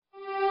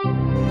Good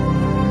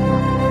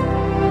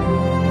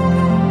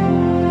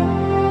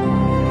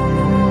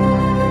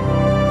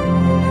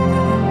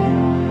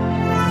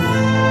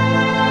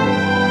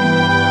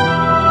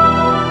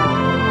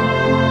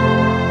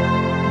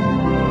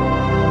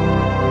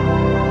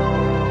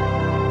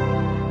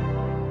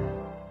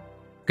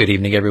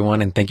evening,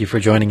 everyone, and thank you for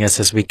joining us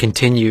as we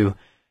continue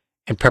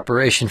in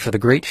preparation for the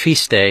great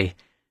feast day,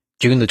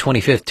 June the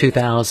 25th,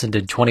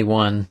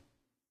 2021,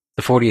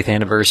 the 40th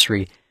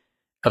anniversary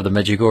of the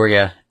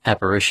Medjugorje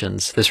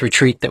apparitions. This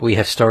retreat that we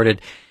have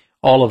started,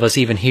 all of us,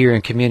 even here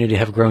in community,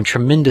 have grown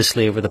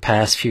tremendously over the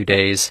past few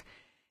days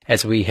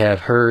as we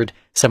have heard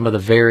some of the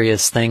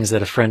various things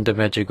that a Friend of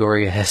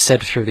Medjugorje has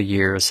said through the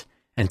years.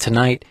 And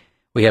tonight,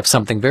 we have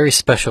something very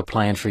special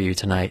planned for you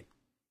tonight.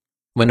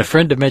 When a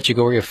Friend of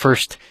Medjugorje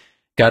first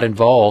got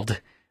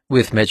involved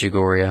with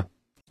Medjugorje,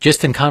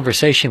 just in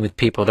conversation with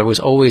people, there was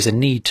always a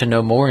need to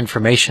know more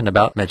information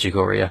about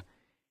Medjugorje.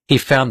 He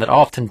found that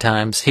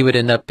oftentimes he would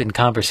end up in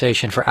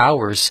conversation for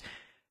hours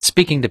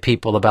speaking to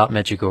people about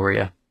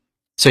Medjugorje.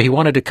 So he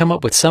wanted to come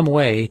up with some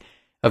way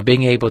of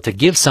being able to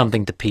give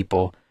something to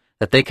people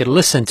that they could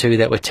listen to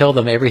that would tell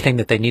them everything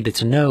that they needed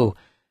to know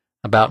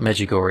about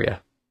Medjugorje.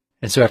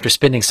 And so after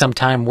spending some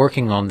time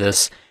working on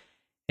this,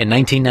 in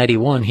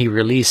 1991 he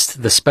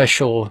released the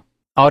special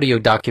audio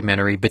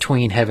documentary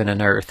Between Heaven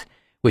and Earth,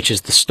 which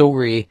is the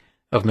story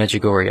of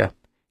Medjugorje.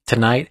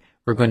 Tonight,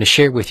 we're going to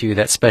share with you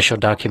that special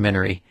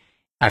documentary.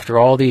 After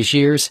all these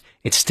years,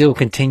 it still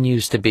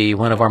continues to be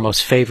one of our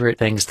most favorite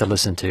things to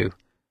listen to.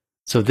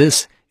 So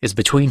this is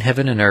Between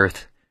Heaven and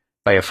Earth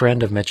by a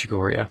Friend of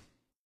Medjugorje.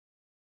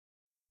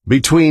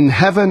 Between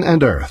Heaven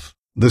and Earth,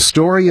 the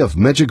story of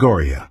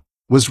Medjugorje,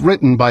 was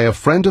written by a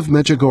Friend of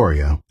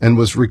Medjugorje and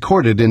was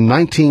recorded in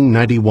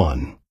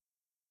 1991.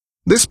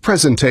 This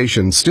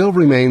presentation still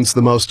remains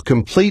the most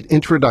complete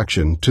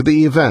introduction to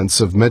the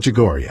events of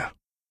Medjugorje.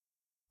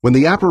 When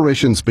the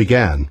apparitions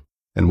began,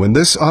 and when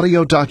this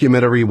audio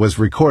documentary was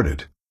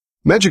recorded,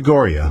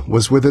 Medjugorje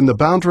was within the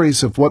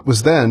boundaries of what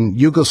was then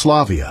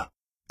Yugoslavia,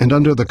 and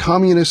under the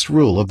communist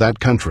rule of that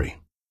country.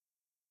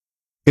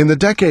 In the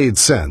decades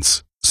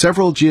since,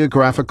 several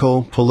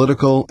geographical,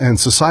 political, and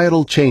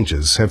societal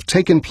changes have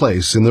taken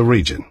place in the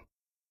region.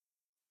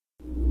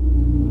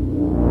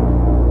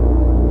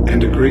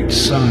 And a great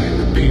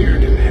sign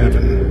appeared in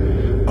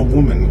heaven, a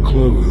woman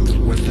clothed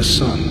with the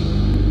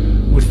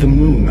sun, with the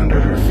moon under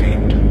her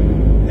feet,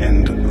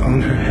 and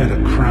on her head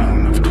a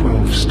crown of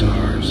 12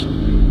 stars,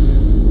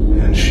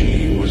 and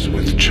she was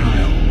with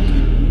child.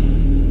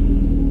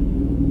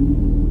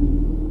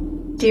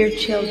 Dear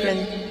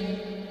children,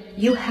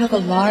 you have a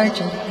large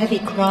and heavy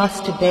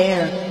cross to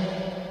bear,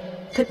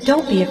 but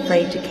don't be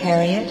afraid to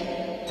carry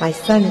it. My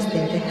son is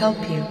there to help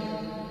you.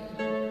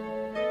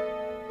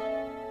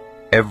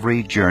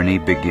 Every journey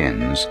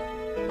begins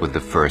with the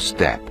first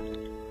step.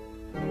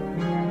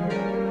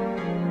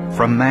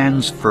 From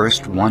man's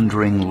first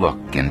wondering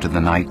look into the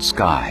night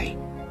sky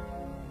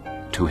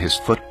to his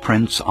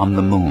footprints on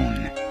the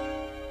moon,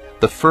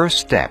 the first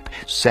step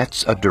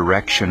sets a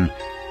direction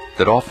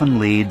that often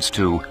leads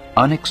to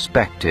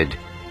unexpected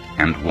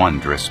and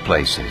wondrous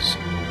places.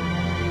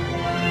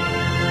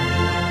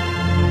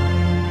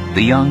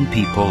 The young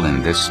people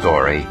in this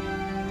story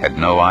had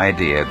no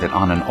idea that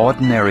on an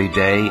ordinary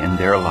day in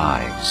their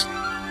lives,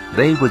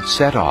 they would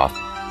set off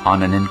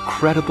on an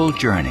incredible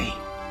journey,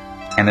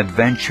 an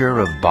adventure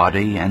of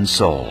body and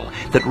soul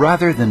that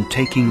rather than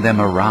taking them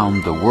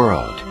around the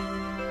world,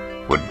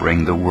 would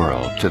bring the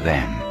world to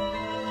them.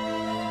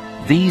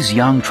 These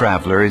young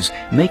travelers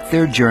make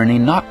their journey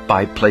not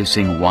by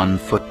placing one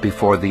foot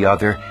before the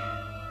other,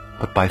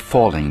 but by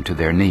falling to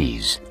their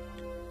knees.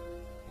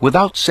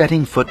 Without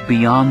setting foot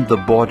beyond the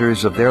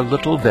borders of their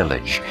little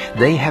village,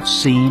 they have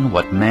seen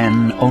what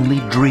men only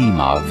dream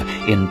of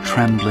in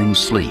trembling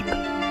sleep.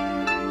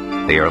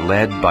 They are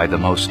led by the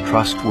most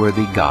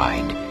trustworthy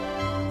guide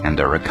and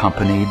are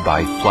accompanied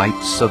by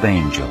flights of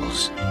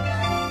angels.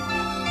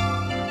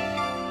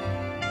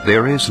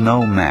 There is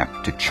no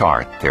map to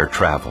chart their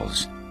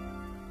travels.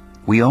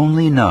 We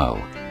only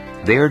know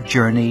their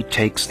journey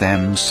takes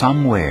them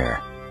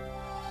somewhere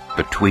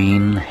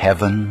between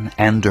heaven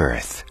and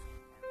earth.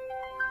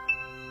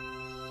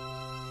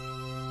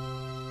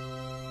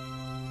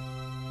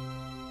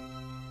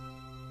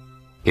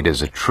 It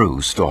is a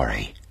true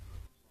story.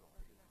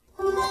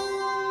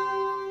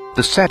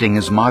 The setting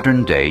is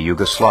modern-day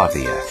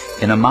Yugoslavia.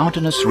 In a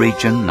mountainous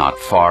region not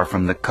far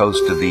from the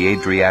coast of the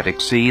Adriatic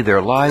Sea,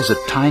 there lies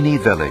a tiny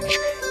village,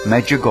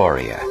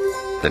 Medjugorje.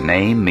 The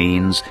name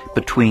means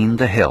between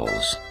the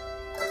hills.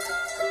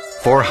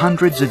 For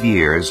hundreds of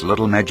years,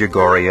 little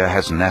Medjugorje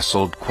has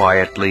nestled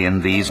quietly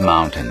in these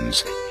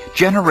mountains.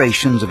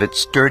 Generations of its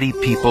sturdy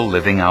people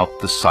living out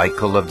the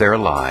cycle of their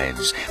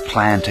lives,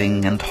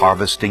 planting and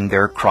harvesting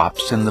their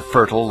crops in the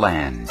fertile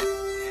land.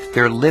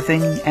 They're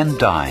living and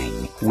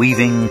dying,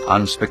 weaving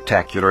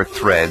unspectacular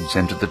threads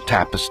into the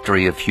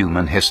tapestry of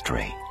human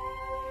history.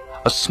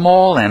 A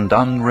small and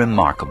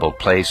unremarkable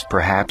place,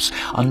 perhaps,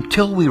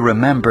 until we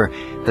remember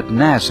that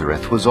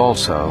Nazareth was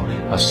also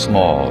a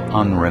small,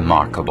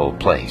 unremarkable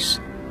place.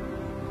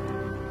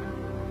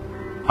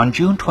 On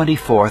June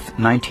 24,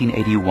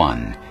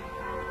 1981,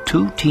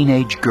 two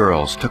teenage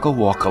girls took a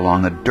walk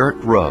along a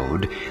dirt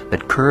road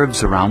that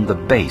curves around the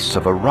base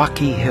of a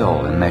rocky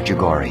hill in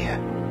Medjugorje.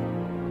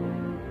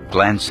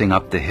 Glancing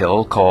up the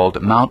hill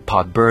called Mount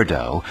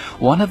Podberdo,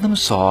 one of them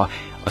saw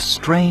a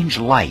strange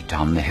light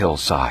on the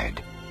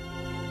hillside.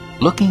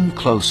 Looking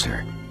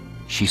closer,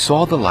 she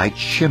saw the light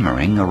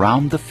shimmering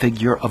around the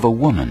figure of a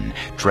woman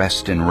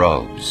dressed in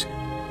robes.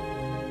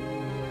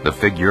 The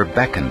figure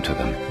beckoned to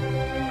them,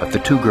 but the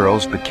two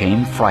girls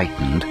became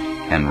frightened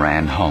and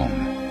ran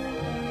home.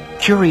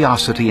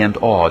 Curiosity and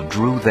awe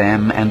drew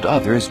them and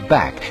others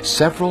back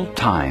several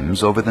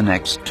times over the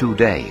next 2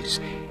 days,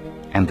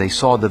 and they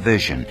saw the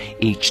vision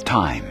each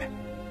time.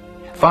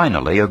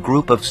 Finally, a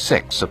group of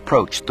 6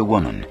 approached the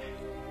woman.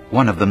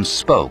 One of them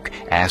spoke,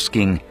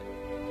 asking,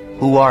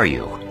 "Who are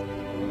you?"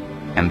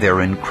 And their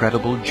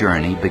incredible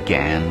journey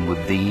began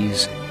with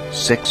these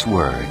 6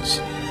 words,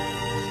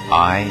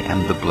 "I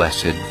am the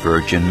Blessed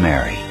Virgin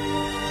Mary."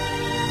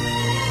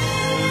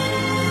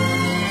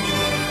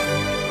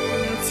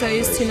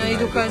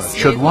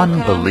 Should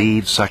one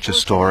believe such a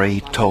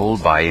story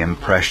told by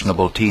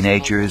impressionable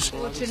teenagers?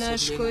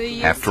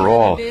 After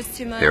all,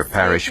 their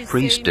parish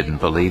priest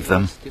didn't believe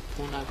them.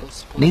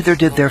 Neither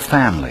did their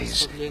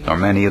families, nor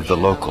many of the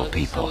local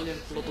people.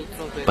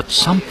 But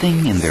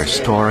something in their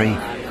story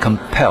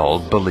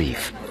compelled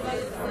belief.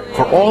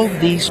 For all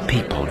these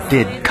people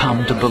did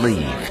come to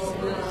believe.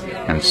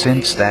 And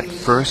since that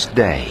first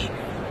day,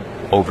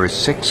 over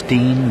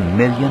 16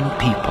 million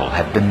people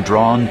have been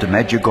drawn to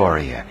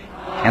Medjugorje,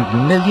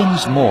 and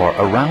millions more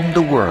around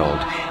the world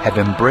have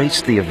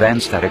embraced the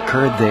events that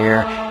occurred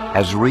there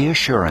as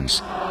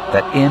reassurance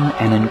that in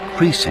an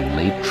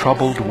increasingly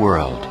troubled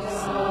world,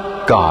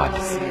 God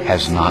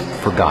has not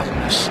forgotten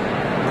us.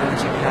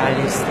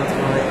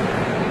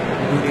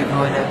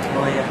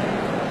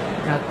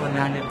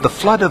 The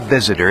flood of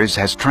visitors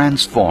has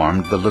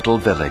transformed the little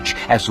village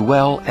as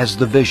well as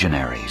the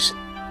visionaries.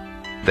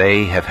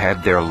 They have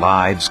had their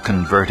lives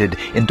converted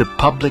into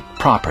public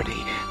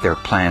property, their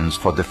plans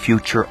for the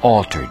future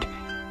altered,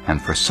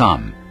 and for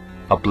some,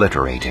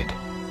 obliterated.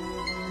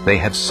 They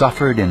have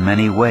suffered in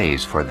many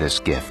ways for this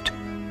gift,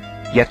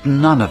 yet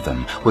none of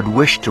them would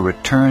wish to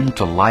return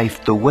to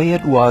life the way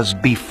it was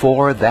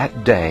before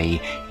that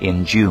day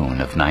in June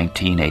of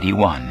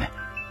 1981.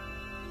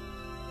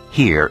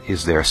 Here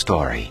is their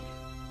story.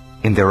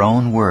 In their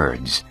own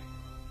words,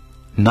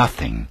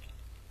 nothing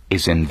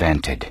is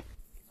invented.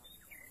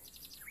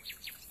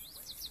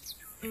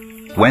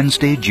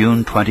 Wednesday,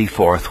 June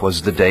 24th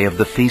was the day of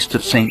the feast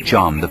of St.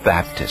 John the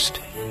Baptist.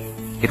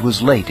 It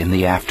was late in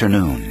the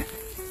afternoon.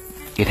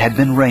 It had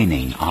been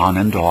raining on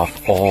and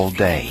off all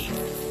day.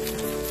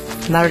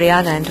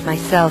 Mariana and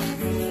myself,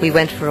 we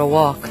went for a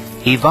walk.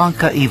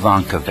 Ivanka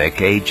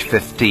Ivankovic, age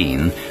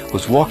 15,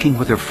 was walking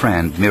with her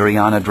friend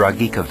Mirjana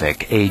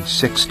Dragikovic, age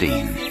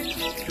 16.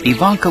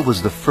 Ivanka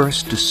was the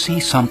first to see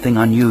something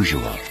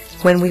unusual.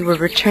 When we were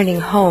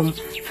returning home,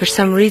 for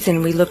some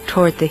reason we looked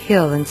toward the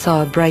hill and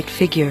saw a bright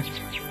figure.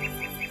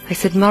 I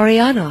said,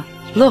 "Mariana,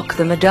 look,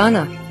 the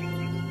Madonna."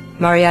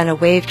 Mariana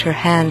waved her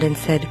hand and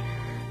said,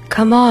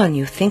 "Come on,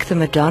 you think the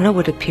Madonna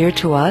would appear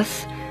to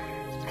us?"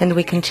 And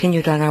we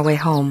continued on our way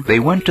home. They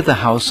went to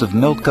the house of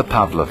Milka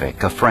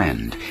Pavlovic, a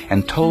friend,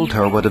 and told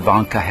her what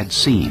Ivanka had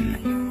seen.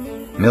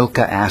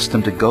 Milka asked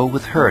them to go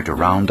with her to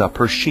round up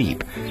her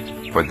sheep,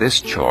 for this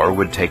chore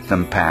would take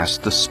them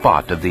past the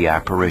spot of the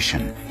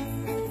apparition.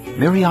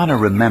 Mirjana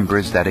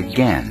remembers that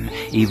again,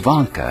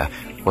 Ivanka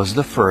was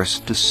the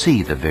first to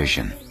see the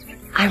vision.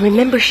 I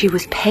remember she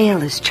was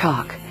pale as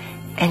chalk,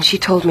 and she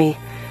told me,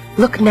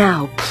 "Look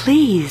now,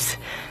 please."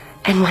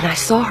 And when I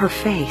saw her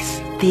face,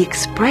 the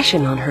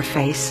expression on her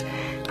face,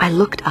 I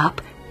looked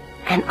up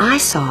and I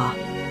saw.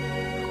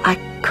 I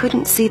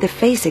couldn't see the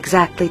face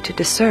exactly to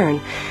discern,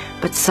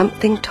 but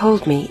something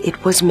told me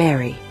it was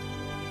Mary.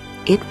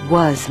 It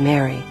was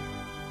Mary.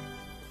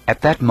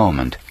 At that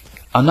moment,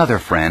 another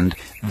friend,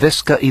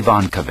 Viska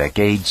Ivankovic,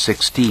 age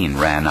 16,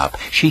 ran up.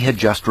 She had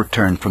just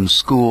returned from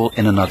school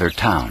in another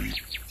town.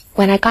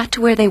 When I got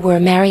to where they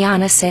were,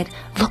 Mariana said,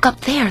 "Look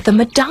up there, the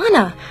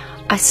Madonna."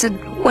 I said,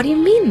 "What do you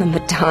mean, the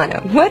Madonna?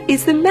 What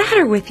is the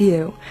matter with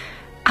you?"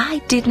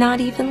 I did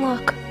not even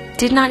look,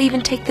 did not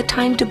even take the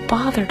time to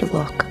bother to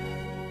look.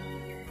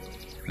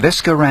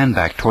 Viska ran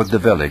back toward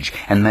the village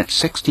and met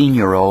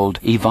 16-year-old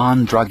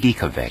Ivan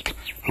Dragikovic,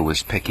 who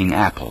was picking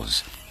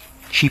apples.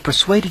 She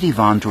persuaded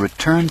Ivan to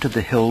return to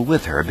the hill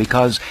with her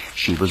because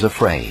she was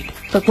afraid.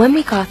 But when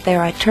we got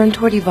there, I turned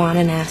toward Ivan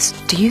and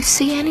asked, "Do you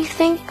see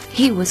anything?"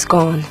 He was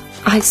gone.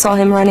 I saw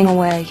him running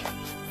away.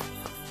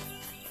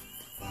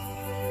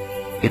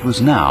 It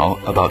was now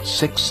about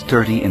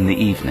 6:30 in the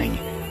evening,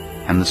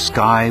 and the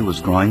sky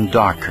was growing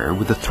darker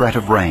with the threat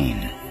of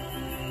rain.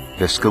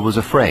 Viska was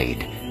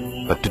afraid,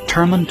 but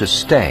determined to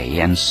stay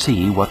and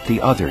see what the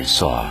others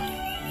saw.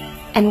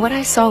 And what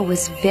I saw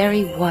was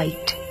very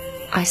white.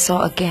 I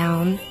saw a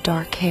gown,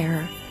 dark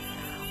hair.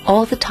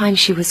 All the time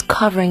she was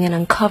covering and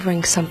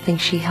uncovering something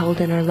she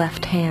held in her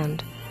left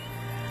hand.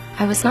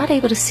 I was not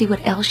able to see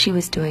what else she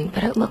was doing,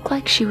 but it looked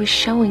like she was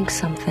showing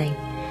something.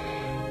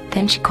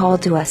 Then she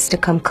called to us to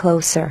come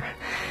closer.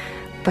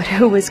 But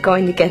who was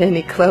going to get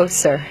any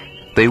closer?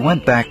 They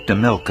went back to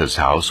Milka's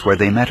house, where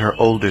they met her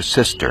older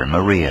sister,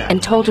 Maria,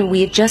 And told her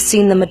we had just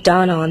seen the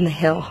Madonna on the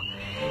hill.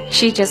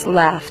 She just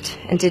laughed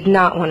and did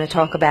not want to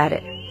talk about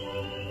it.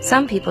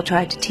 Some people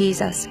tried to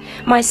tease us.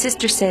 My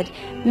sister said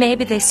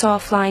maybe they saw a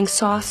flying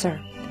saucer.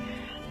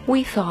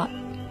 We thought,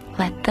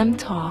 let them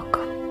talk.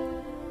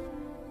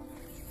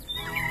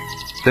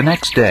 The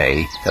next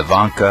day,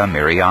 Ivanka,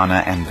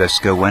 Mirjana, and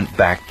Viska went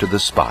back to the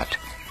spot.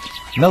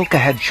 Milka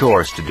had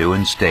chores to do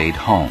and stayed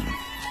home.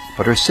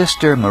 But her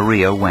sister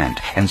Maria went,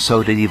 and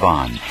so did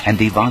Ivan,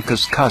 and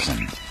Ivanka's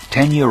cousin,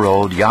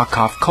 10-year-old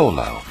Yakov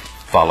Kolo.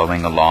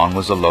 Following along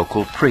was a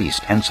local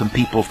priest and some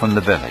people from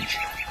the village.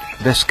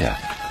 Viska.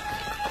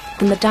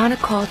 The Madonna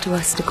called to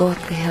us to go up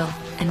the hill,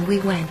 and we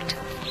went.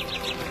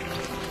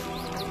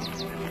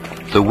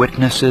 The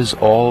witnesses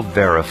all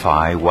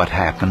verify what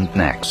happened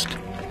next.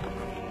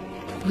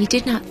 We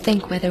did not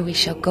think whether we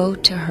shall go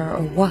to her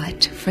or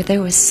what, for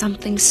there was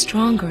something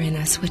stronger in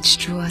us which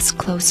drew us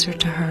closer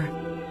to her.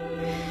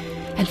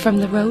 And from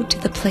the road to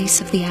the place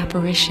of the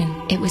apparition,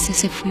 it was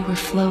as if we were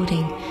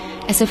floating,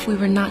 as if we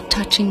were not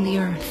touching the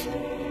earth.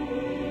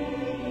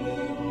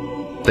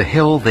 The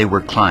hill they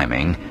were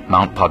climbing,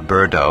 Mount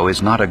Podberdo,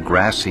 is not a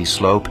grassy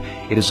slope.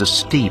 It is a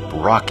steep,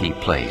 rocky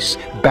place,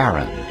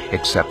 barren,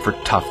 except for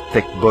tough,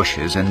 thick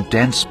bushes and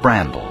dense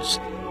brambles.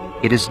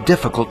 It is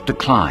difficult to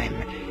climb,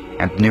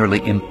 and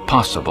nearly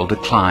impossible to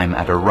climb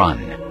at a run.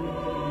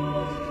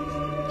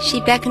 She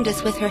beckoned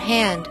us with her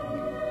hand.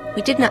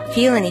 We did not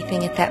feel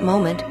anything at that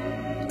moment,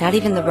 not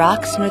even the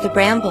rocks nor the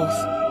brambles.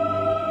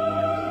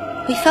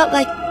 We felt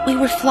like we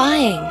were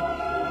flying.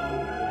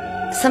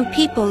 Some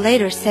people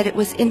later said it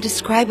was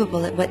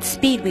indescribable at what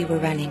speed we were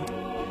running.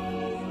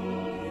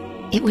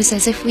 It was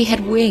as if we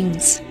had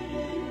wings.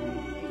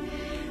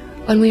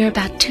 When we were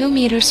about 2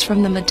 meters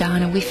from the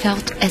Madonna, we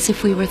felt as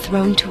if we were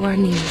thrown to our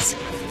knees.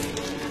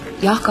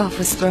 Yakov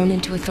was thrown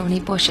into a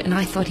thorny bush, and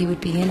I thought he would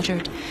be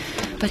injured,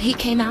 but he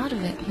came out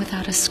of it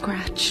without a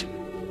scratch.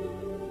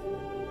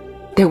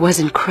 There was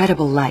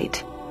incredible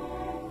light.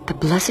 The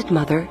Blessed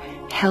Mother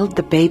held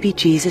the baby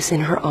Jesus in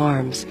her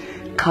arms,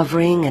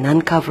 covering and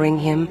uncovering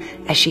him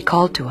as she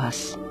called to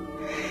us.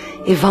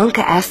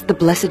 Ivanka asked the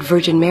Blessed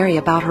Virgin Mary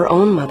about her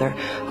own mother,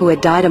 who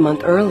had died a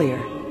month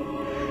earlier.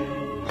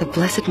 The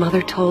Blessed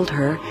Mother told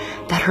her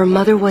that her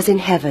mother was in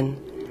heaven,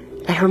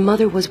 that her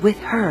mother was with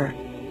her,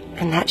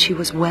 and that she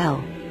was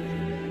well.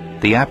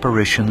 The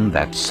apparition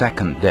that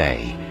second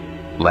day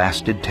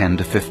lasted 10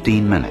 to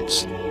 15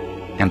 minutes,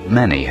 and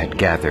many had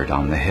gathered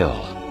on the hill.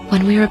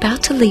 When we were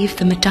about to leave,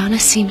 the Madonna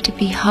seemed to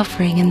be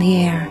hovering in the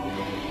air,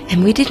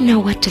 and we didn't know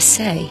what to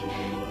say.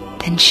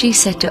 Then she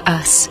said to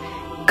us,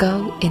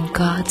 "Go in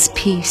God's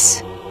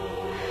peace."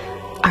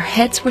 Our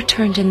heads were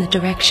turned in the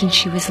direction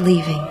she was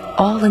leaving,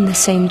 all in the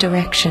same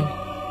direction.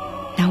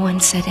 No one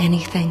said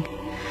anything,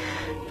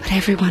 but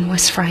everyone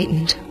was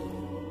frightened.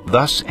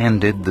 Thus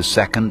ended the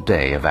second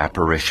day of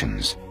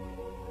apparitions.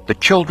 The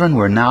children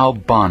were now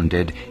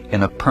bonded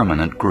in a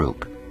permanent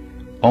group.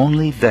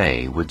 Only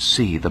they would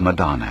see the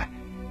Madonna,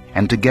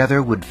 and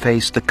together would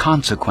face the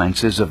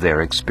consequences of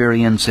their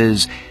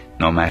experiences,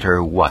 no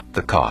matter what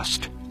the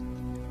cost.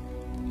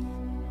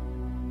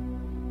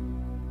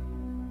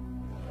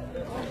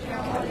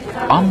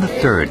 On the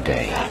third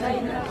day,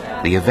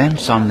 the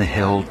events on the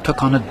hill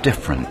took on a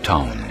different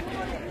tone,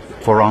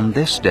 for on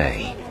this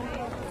day,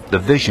 the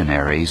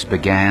visionaries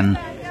began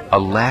a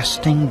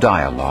lasting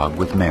dialogue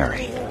with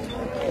Mary.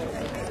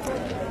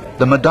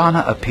 The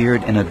Madonna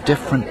appeared in a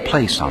different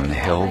place on the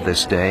hill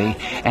this day,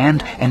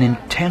 and an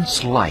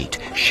intense light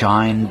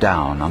shined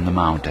down on the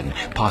mountain,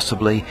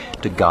 possibly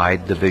to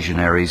guide the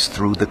visionaries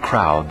through the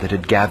crowd that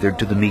had gathered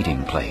to the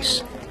meeting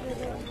place.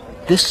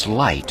 This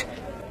light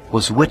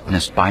was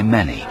witnessed by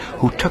many,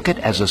 who took it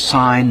as a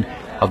sign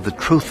of the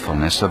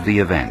truthfulness of the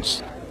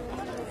events.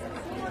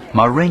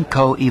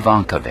 Marinko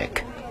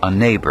Ivankovic, a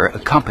neighbor,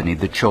 accompanied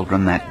the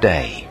children that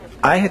day.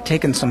 I had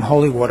taken some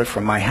holy water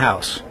from my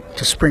house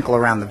to sprinkle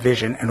around the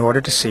vision in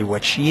order to see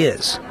what she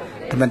is,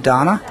 the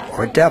Madonna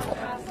or a devil.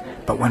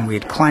 But when we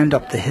had climbed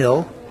up the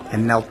hill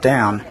and knelt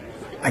down,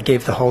 I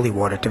gave the holy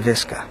water to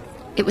Viska.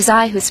 It was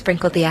I who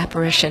sprinkled the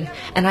apparition,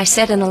 and I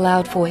said in a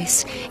loud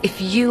voice,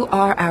 "If you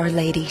are Our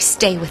Lady,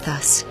 stay with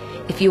us.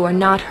 If you are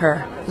not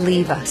her,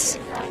 leave us."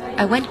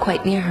 I went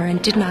quite near her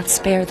and did not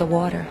spare the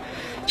water.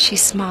 She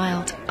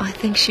smiled. I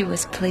think she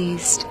was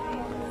pleased.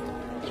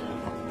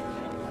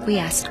 We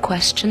asked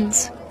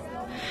questions.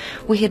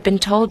 We had been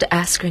told to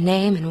ask her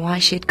name and why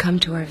she had come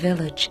to our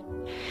village.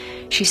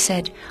 She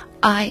said,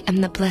 "I am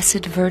the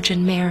Blessed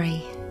Virgin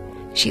Mary."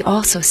 She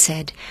also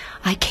said,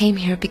 "I came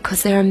here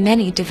because there are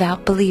many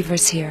devout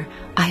believers here.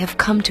 I have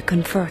come to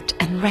convert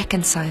and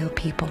reconcile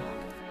people."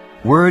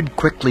 Word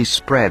quickly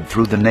spread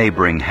through the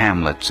neighboring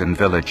hamlets and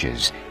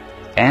villages,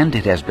 and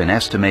it has been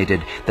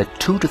estimated that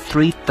 2,000 to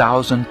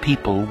 3,000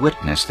 people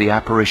witnessed the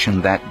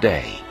apparition that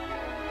day.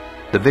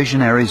 the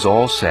visionaries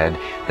all said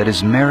that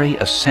as Mary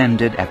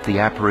ascended at the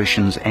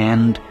apparition's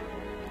end,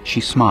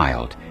 she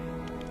smiled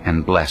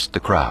and blessed the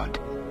crowd.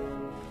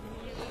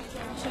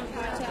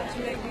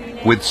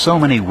 With so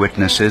many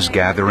witnesses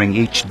gathering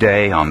each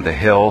day on the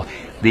hill,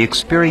 the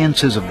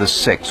experiences of the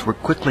six were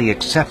quickly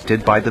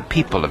accepted by the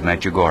people of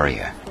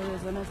Medjugorje.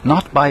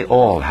 Not by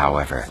all,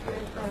 however.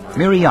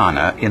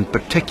 Mirjana, in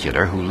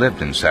particular, who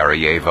lived in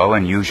Sarajevo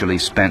and usually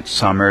spent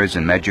summers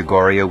in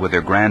Medjugorje with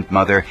her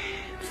grandmother,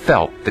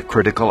 felt the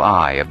critical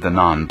eye of the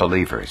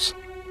non-believers.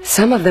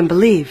 Some of them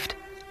believed,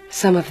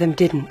 some of them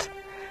didn't.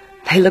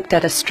 They looked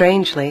at us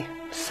strangely.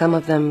 Some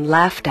of them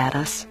laughed at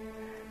us.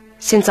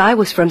 Since I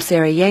was from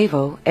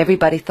Sarajevo,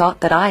 everybody thought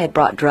that I had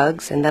brought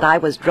drugs and that I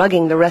was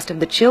drugging the rest of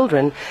the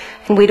children,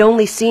 and we'd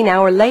only seen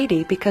Our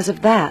Lady because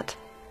of that.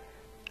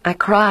 I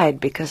cried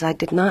because I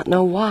did not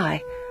know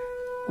why.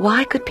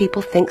 Why could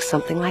people think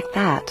something like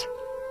that?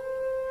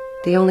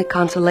 The only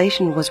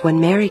consolation was when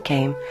Mary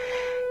came,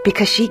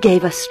 because she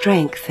gave us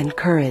strength and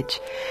courage,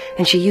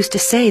 and she used to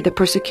say the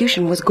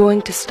persecution was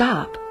going to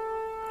stop.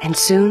 And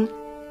soon,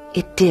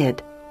 it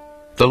did.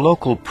 The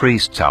local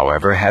priests,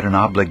 however, had an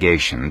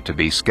obligation to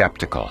be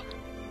skeptical,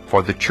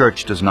 for the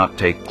church does not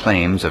take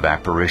claims of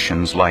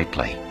apparitions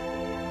lightly.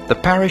 The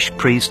parish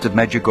priest of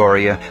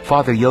Medjugorje,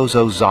 Father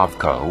Jozo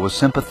Zavko, was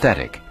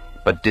sympathetic,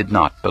 but did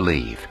not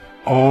believe.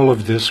 All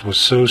of this was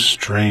so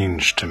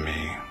strange to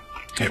me.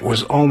 It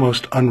was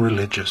almost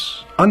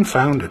unreligious,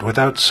 unfounded,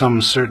 without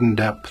some certain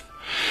depth.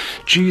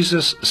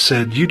 Jesus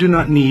said, "You do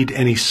not need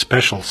any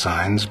special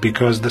signs,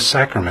 because the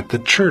sacrament, the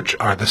church,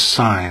 are the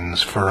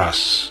signs for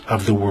us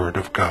of the Word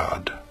of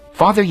God."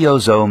 Father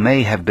Jozo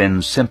may have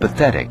been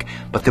sympathetic,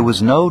 but there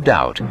was no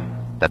doubt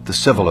that the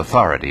civil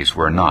authorities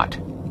were not.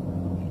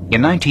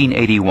 In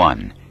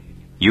 1981,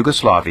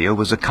 Yugoslavia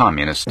was a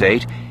communist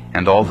state,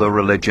 and although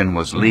religion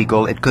was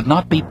legal, it could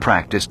not be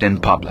practiced in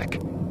public.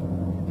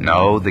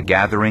 No, the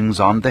gatherings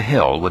on the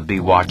hill would be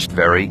watched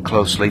very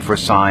closely for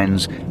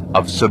signs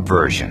of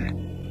subversion.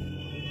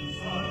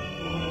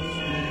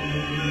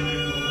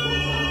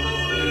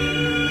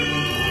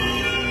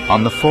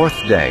 On the fourth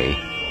day,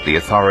 the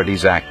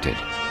authorities acted.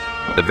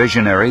 The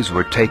visionaries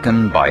were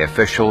taken by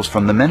officials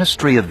from the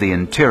Ministry of the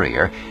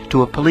Interior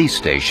to a police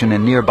station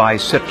in nearby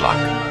Sitlak.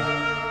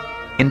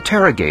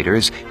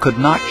 Interrogators could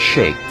not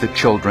shake the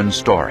children's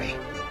story,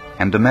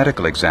 and a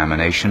medical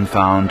examination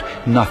found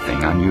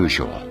nothing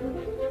unusual.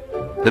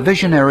 The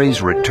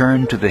visionaries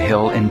returned to the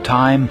hill in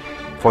time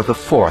for the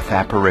fourth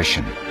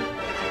apparition.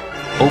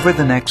 Over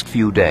the next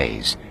few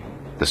days,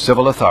 the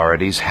civil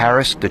authorities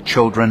harassed the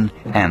children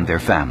and their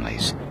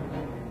families.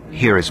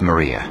 Here is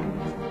Maria.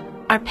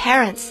 Our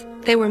parents,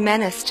 they were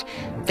menaced.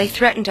 They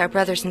threatened our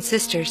brothers and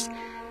sisters.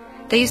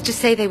 They used to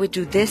say they would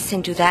do this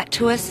and do that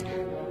to us.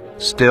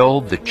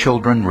 Still, the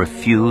children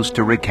refused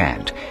to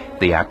recant.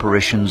 The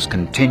apparitions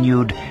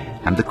continued,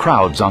 and the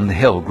crowds on the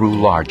hill grew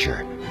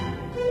larger.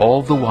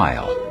 All the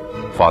while,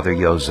 Father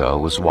Jozo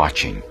was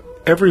watching.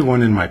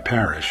 Everyone in my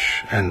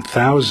parish and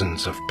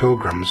thousands of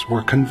pilgrims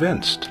were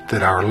convinced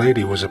that Our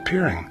Lady was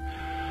appearing.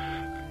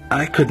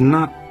 I could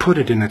not put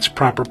it in its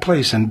proper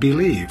place and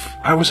believe.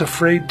 I was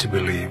afraid to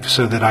believe,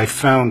 so that I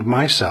found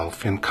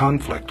myself in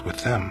conflict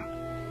with them.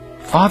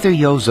 Father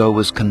Jozo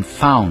was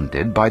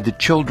confounded by the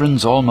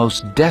children's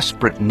almost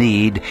desperate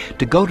need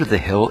to go to the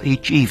hill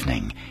each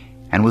evening,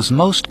 and was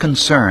most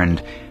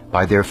concerned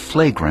by their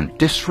flagrant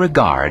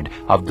disregard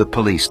of the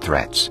police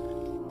threats.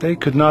 They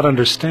could not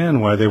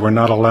understand why they were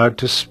not allowed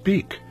to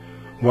speak,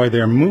 why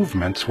their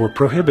movements were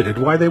prohibited,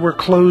 why they were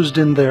closed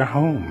in their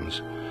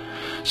homes.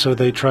 So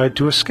they tried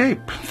to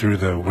escape through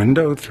the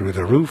window, through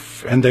the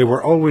roof, and they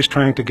were always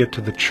trying to get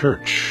to the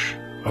church.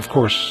 Of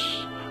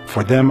course,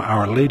 for them,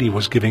 Our Lady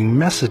was giving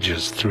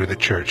messages through the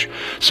church,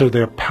 so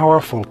their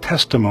powerful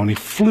testimony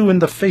flew in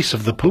the face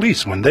of the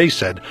police when they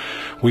said,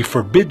 "We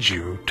forbid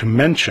you to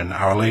mention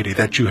Our Lady,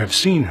 that you have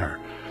seen her."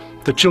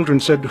 The children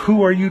said,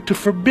 "Who are you to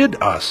forbid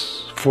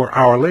us? For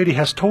Our Lady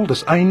has told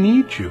us, 'I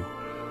need you.'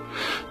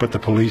 But the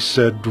police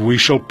said, 'We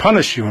shall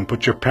punish you and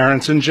put your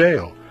parents in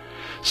jail.'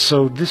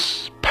 So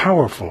this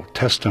powerful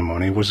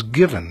testimony was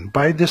given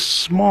by this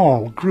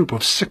small group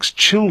of 6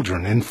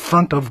 children in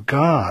front of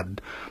God,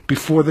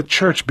 before the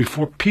church,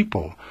 before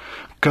people.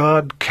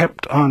 God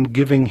kept on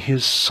giving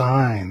his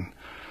sign.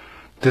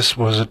 This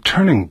was a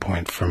turning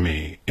point for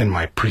me in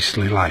my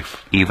priestly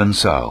life." Even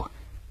so,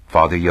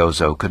 Father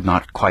Jozo could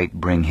not quite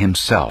bring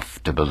himself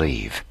to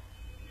believe.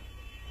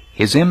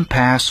 His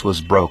impasse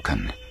was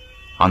broken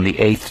on the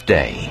 8th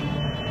day,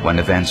 when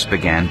events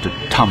began to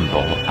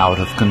tumble out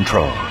of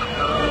control.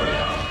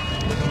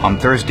 On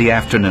Thursday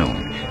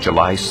afternoon,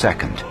 July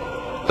 2nd,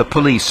 the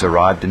police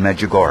arrived in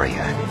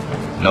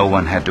Medjugorje. No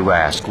one had to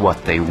ask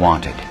what they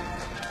wanted.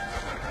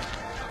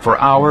 For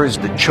hours,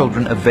 the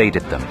children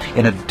evaded them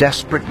in a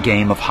desperate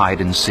game of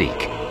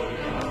hide-and-seek.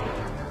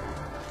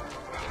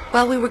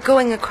 While we were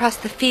going across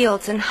the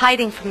fields and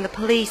hiding from the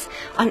police,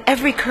 on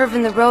every curve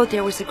in the road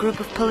there was a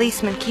group of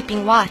policemen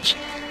keeping watch,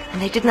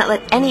 and they did not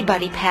let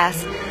anybody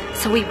pass,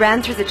 so we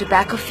ran through the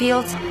tobacco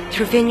fields,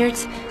 through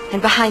vineyards,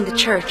 and behind the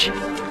church.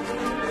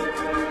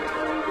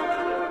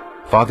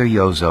 Father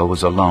Yozo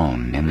was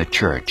alone in the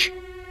church,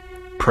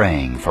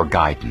 praying for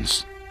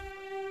guidance.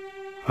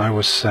 I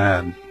was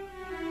sad.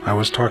 I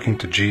was talking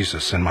to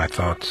Jesus in my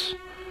thoughts.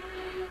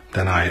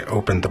 Then I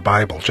opened the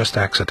Bible just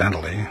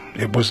accidentally.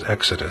 It was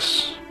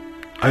Exodus.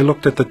 I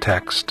looked at the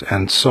text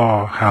and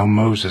saw how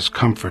Moses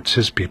comforts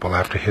his people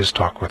after his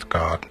talk with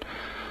God.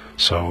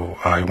 So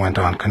I went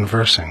on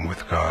conversing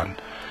with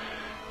God.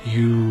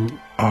 You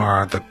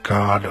are the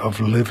God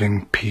of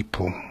living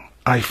people.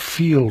 I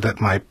feel that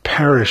my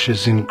parish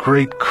is in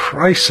great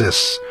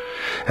crisis.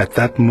 At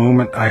that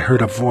moment I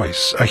heard a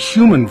voice, a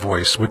human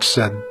voice, which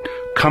said,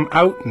 "Come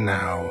out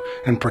now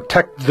and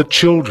protect the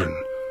children."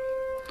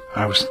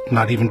 I was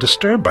not even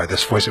disturbed by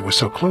this voice. It was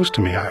so close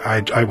to me.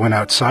 I went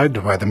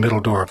outside by the middle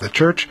door of the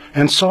church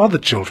and saw the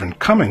children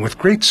coming with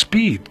great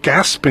speed,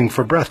 gasping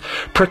for breath.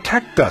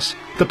 "Protect us!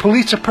 The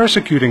police are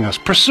persecuting us,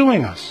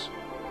 pursuing us!"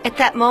 At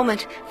that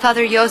moment,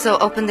 Father Yozo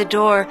opened the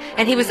door,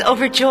 and he was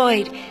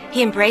overjoyed.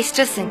 He embraced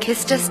us and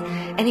kissed us,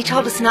 and he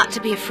told us not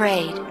to be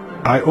afraid.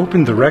 I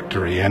opened the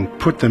rectory and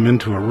put them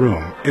into a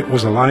room. It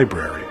was a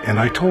library, and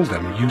I told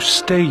them, "You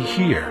stay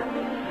here."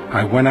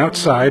 I went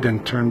outside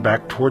and turned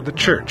back toward the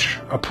church.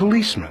 A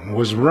policeman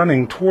was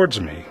running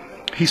towards me.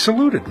 He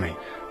saluted me.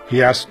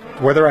 He asked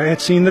whether I had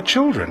seen the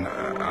children.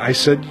 I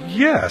said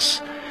yes.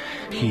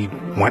 He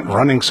went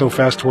running so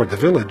fast toward the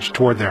village,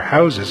 toward their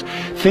houses,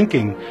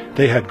 thinking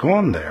they had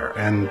gone there,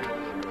 and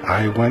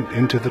I went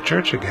into the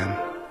church again.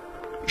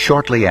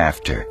 Shortly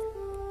after,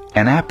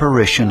 an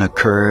apparition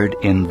occurred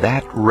in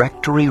that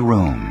rectory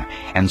room,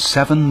 and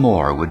 7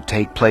 more would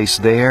take place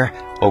there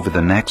over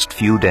the next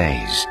few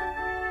days.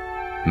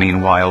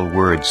 Meanwhile,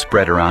 word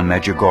spread around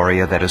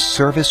Medjugorje that a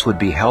service would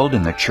be held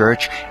in the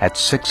church at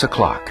 6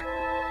 o'clock.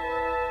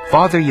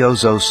 Father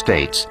Yozo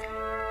states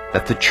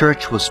that the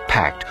church was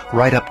packed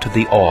right up to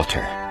the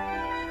altar.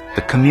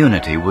 The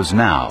community was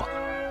now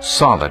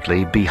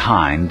solidly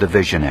behind the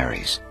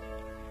visionaries.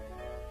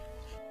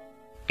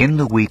 In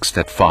the weeks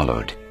that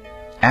followed,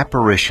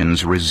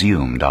 apparitions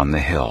resumed on the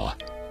hill.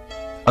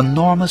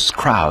 Enormous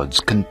crowds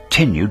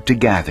continued to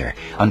gather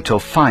until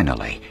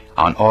finally,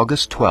 on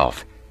August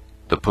 12th,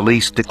 the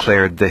police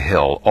declared the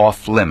hill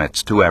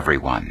off-limits to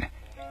everyone.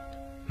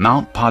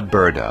 Mount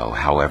Podberdo,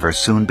 however,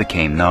 soon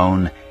became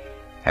known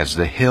as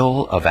the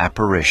Hill of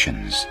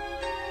Apparitions.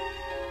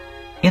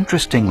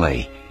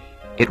 Interestingly,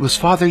 it was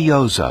Father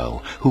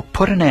Yozo who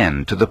put an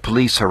end to the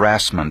police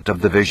harassment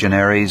of the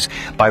visionaries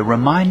by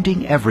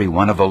reminding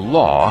everyone of a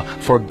law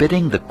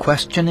forbidding the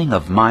questioning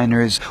of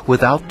minors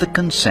without the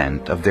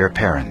consent of their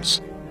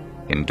parents.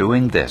 In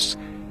doing this,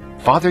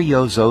 Father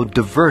Yozo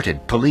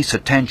diverted police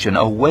attention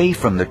away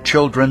from the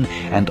children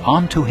and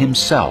onto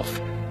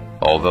himself,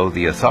 although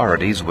the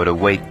authorities would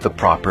await the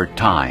proper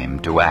time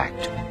to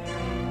act.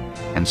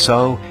 And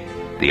so,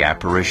 the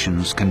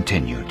apparitions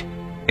continued,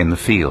 in the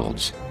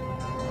fields,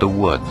 the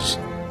woods,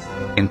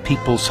 in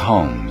people's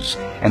homes,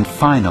 and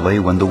finally,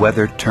 when the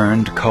weather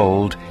turned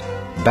cold,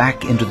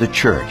 back into the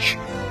church,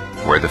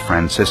 where the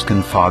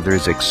Franciscan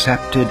fathers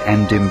accepted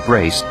and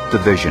embraced the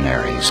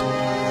visionaries.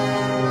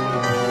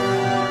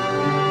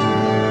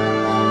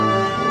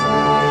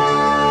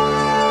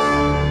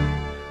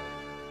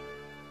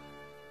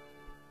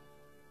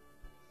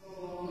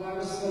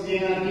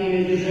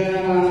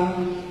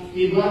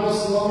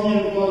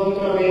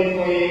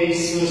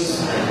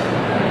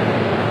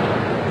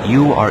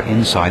 You are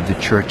inside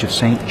the Church of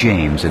St.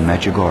 James in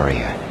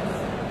Medjugorje.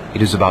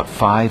 It is about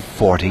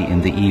 5:40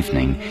 in the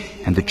evening,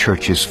 and the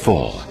church is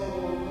full.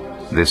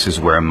 This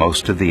is where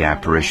most of the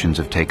apparitions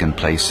have taken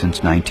place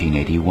since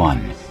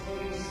 1981.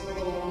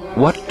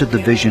 What do the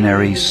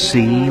visionaries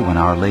see when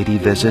Our Lady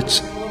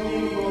visits?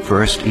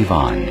 First,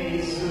 Ivan.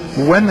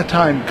 When the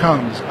time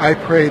comes, I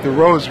pray the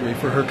rosary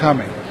for her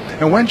coming.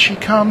 And when she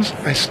comes,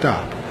 I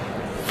stop.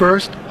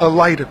 First, a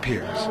light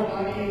appears.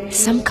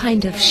 Some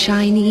kind of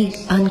shiny,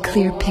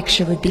 unclear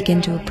picture would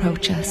begin to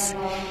approach us.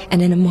 And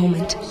in a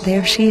moment,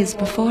 there she is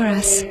before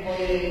us.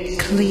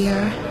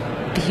 Clear,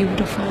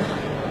 beautiful,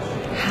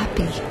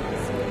 happy.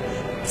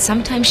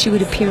 Sometimes she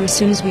would appear as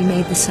soon as we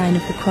made the sign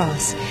of the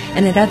cross.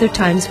 And at other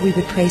times we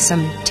would pray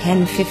some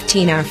 10,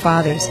 15 Our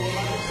Fathers.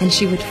 And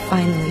she would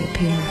finally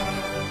appear.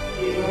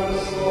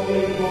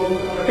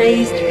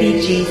 Praised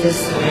be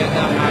Jesus.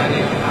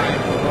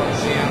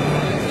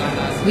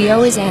 We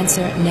always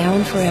answer, now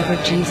and forever,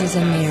 Jesus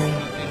and Mary.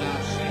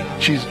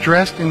 She's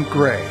dressed in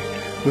gray,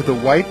 with a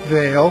white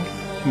veil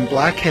and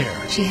black hair.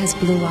 She has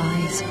blue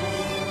eyes,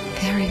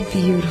 very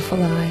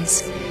beautiful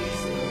eyes.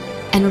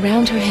 And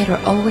around her head are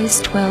always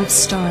 12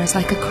 stars,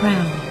 like a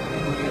crown.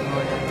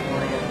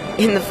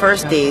 In the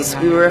first days,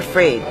 we were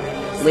afraid.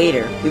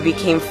 Later, we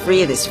became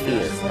free of this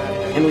fear,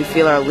 and we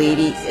feel Our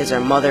Lady is our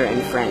mother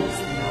and friend.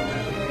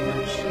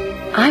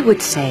 I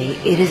would say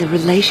it is a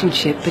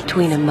relationship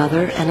between a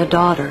mother and a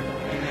daughter.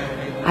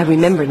 I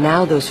remember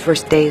now those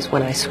first days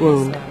when I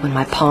swooned, when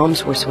my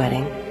palms were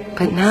sweating.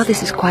 But now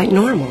this is quite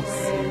normal,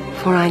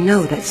 for I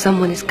know that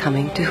someone is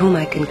coming to whom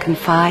I can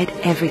confide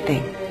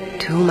everything,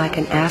 to whom I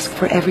can ask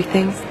for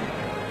everything,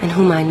 and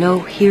whom I know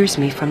hears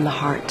me from the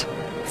heart.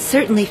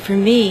 Certainly for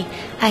me,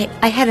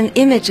 I had an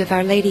image of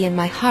Our Lady in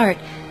my heart,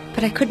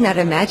 but I could not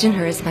imagine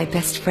her as my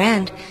best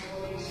friend.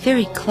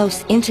 Very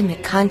close,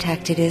 intimate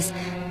contact it is,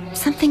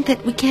 something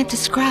that we can't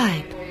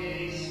describe.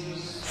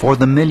 For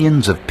the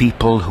millions of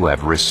people who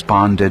have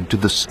responded to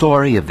the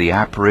story of the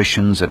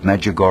apparitions at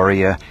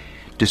Medjugorje,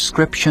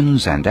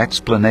 descriptions and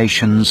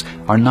explanations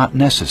are not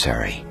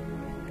necessary.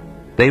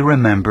 They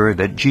remember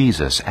that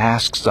Jesus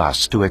asks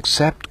us to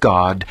accept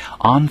God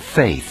on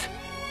faith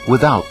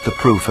without the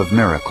proof of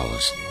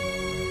miracles.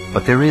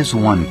 But there is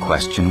one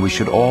question we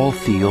should all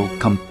feel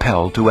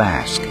compelled to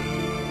ask.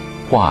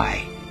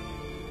 Why?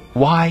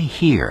 Why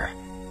here?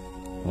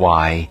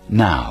 Why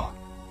now?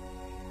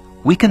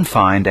 We can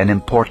find an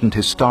important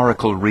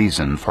historical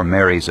reason for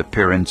Mary's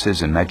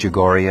appearances in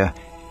Medjugorje.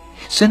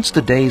 Since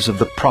the days of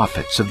the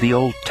prophets of the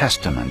Old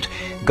Testament,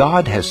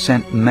 God has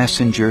sent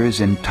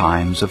messengers in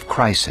times of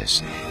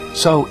crisis.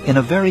 So, in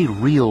a very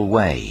real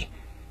way,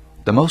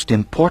 the most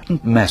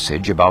important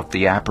message about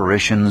the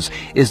apparitions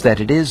is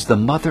that it is the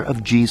mother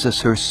of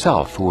Jesus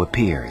herself who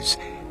appears.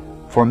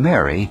 For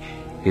Mary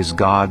is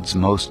God's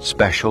most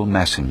special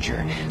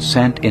messenger,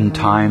 sent in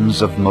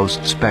times of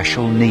most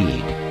special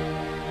need.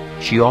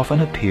 She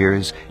often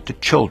appears to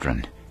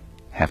children.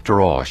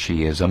 After all,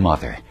 she is a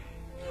mother.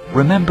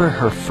 Remember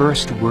her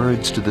first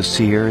words to the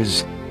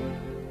seers?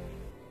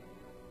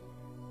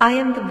 I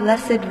am the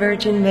Blessed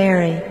Virgin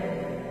Mary.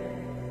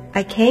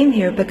 I came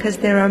here because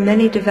there are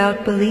many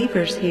devout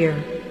believers here.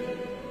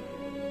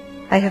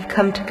 I have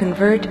come to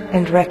convert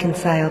and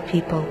reconcile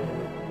people.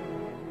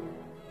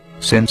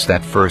 Since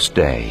that first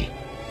day,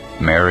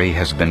 Mary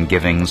has been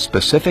giving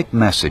specific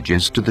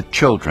messages to the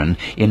children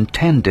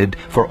intended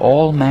for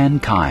all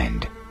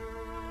mankind.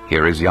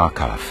 Here is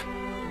Yaakov.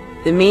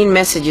 The main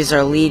messages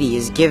Our Lady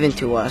is given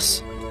to us,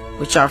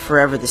 which are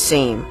forever the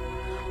same,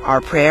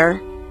 are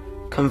prayer,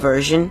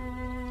 conversion,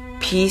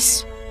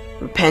 peace,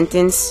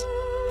 repentance,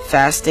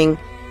 fasting,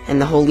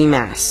 and the Holy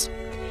Mass.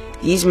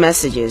 These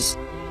messages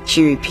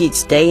she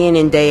repeats day in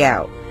and day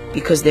out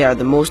because they are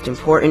the most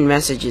important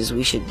messages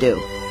we should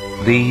do.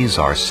 These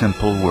are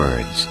simple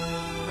words,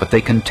 but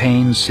they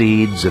contain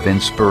seeds of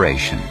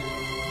inspiration.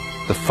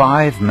 The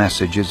 5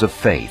 messages of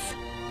faith,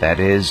 that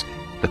is,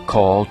 the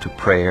call to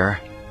prayer,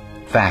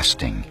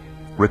 fasting,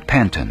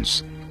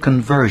 repentance,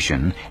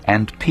 conversion,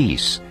 and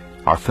peace,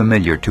 are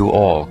familiar to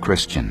all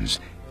Christians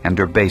and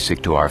are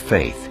basic to our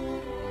faith.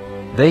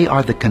 They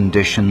are the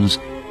conditions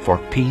for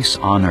peace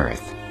on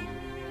earth.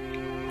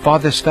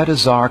 Father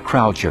Svetozar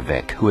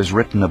Kraljevic, who has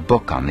written a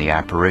book on the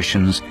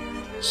apparitions,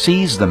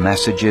 sees the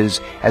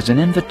messages as an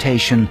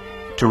invitation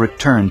to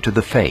return to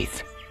the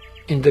faith.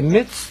 In the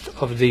midst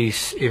of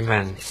these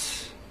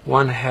events,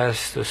 one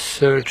has to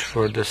search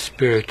for the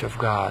Spirit of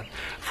God,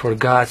 for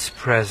God's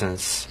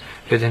presence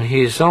within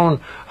his own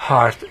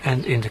heart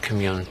and in the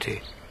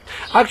community.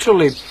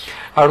 Actually,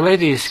 Our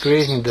Lady is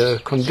creating the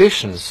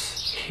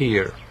conditions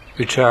here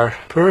which are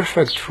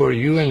perfect for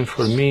you and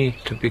for me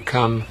to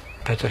become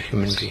a better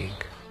human being.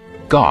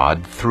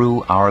 God,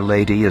 through Our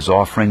Lady, is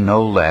offering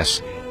no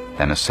less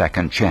than a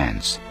second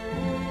chance.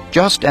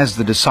 Just as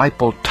the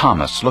disciple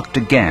Thomas looked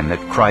again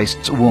at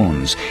Christ's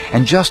wounds,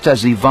 and just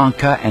as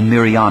Ivanka and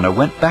Mirjana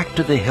went back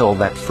to the hill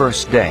that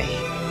first day,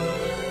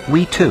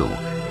 we too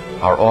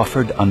are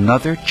offered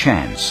another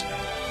chance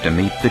to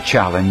meet the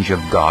challenge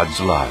of God's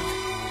love.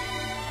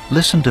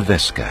 Listen to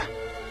Viska.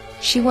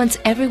 She wants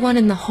everyone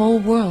in the whole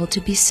world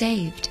to be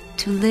saved,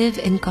 to live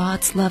in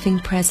God's loving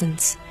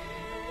presence.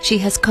 She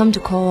has come to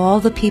call all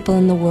the people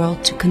in the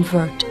world to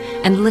convert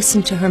and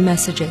listen to her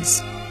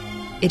messages.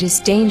 It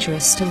is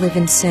dangerous to live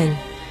in sin.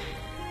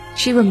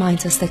 She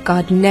reminds us that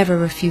God never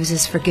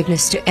refuses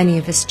forgiveness to any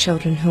of his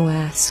children who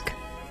ask.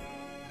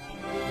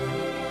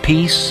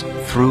 Peace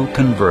through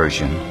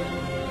conversion,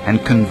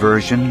 and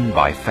conversion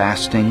by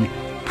fasting,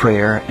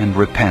 prayer, and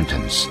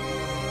repentance.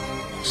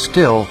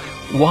 Still,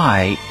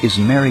 why is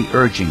Mary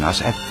urging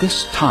us at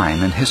this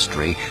time in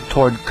history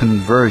toward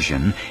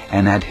conversion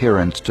and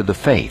adherence to the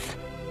faith?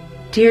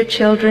 Dear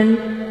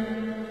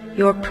children,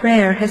 your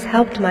prayer has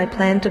helped my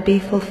plan to be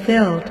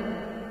fulfilled.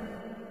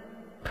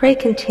 Pray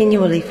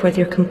continually for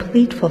their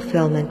complete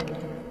fulfillment.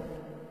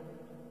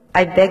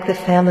 I beg the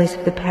families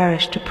of the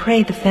parish to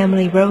pray the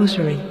family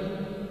rosary.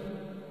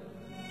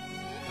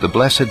 The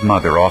Blessed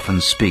Mother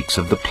often speaks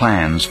of the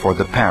plans for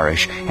the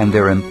parish and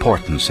their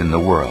importance in the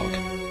world.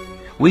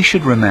 We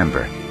should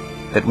remember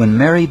that when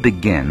Mary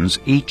begins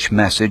each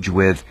message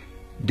with,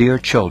 "Dear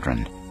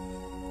children,"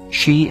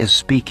 she is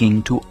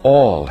speaking to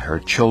all her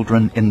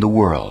children in the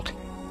world,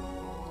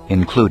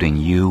 including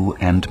you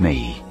and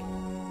me.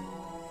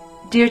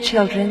 Dear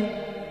children,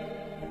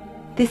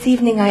 this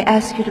evening I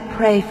ask you to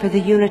pray for the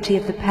unity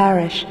of the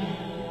parish,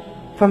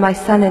 for my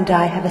son and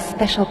I have a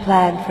special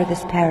plan for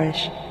this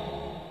parish.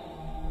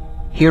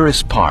 Here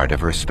is part of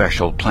her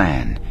special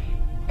plan,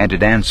 and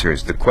it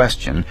answers the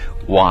question,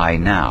 why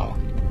now?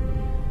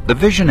 The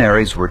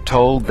visionaries were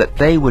told that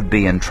they would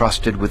be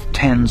entrusted with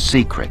 10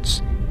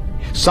 secrets.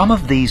 Some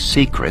of these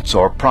secrets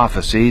or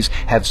prophecies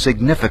have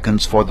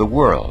significance for the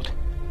world.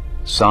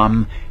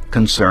 Some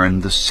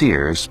concern the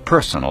seers'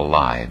 personal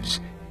lives,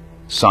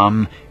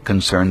 Some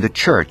concern the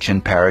church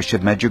and parish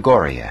of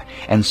Medjugorje,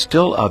 and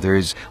still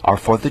others are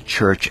for the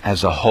church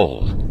as a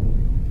whole.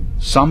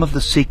 Some of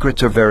the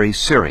secrets are very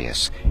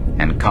serious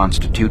and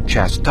constitute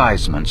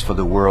chastisements for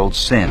the world's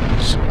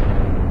sins.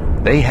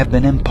 They have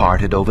been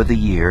imparted over the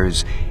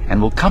years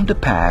and will come to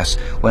pass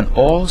when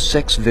all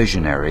 6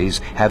 visionaries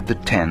have the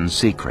 10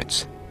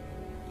 secrets.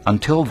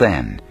 Until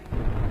then,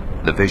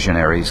 the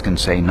visionaries can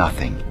say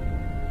nothing.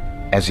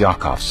 As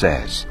Yakov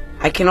says,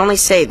 I can only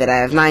say that I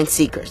have 9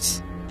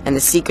 secrets, and the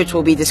secrets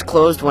will be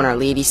disclosed when Our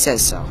Lady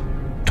says so.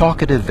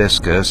 Talkative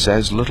Visca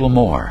says little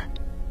more.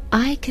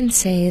 I can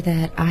say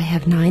that I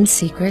have 9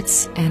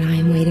 secrets, and I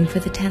am waiting for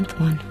the 10th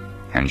one.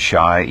 And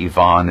shy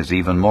Ivan is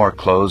even more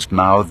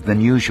closed-mouthed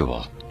than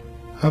usual.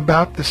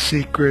 About the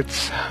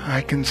secrets,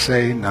 I can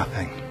say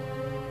nothing.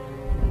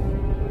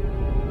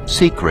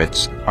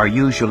 Secrets are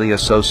usually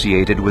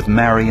associated with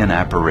Marian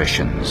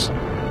apparitions.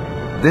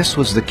 This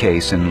was the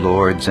case in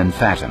Lourdes and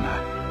Fatima.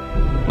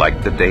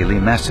 Like the daily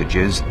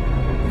messages,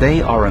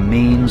 they are a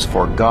means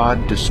for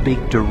God to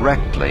speak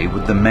directly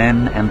with the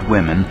men and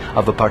women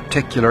of a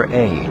particular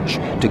age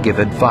to give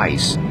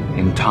advice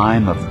in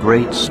time of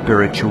great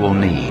spiritual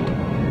need.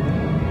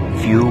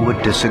 Few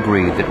would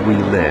disagree that we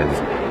live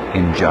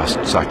in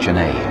just such an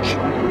age.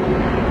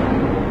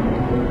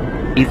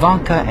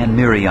 Ivanka and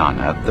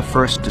Mirjana, the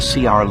first to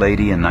see Our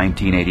Lady in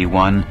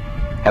 1981,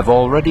 have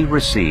already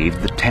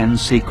received the 10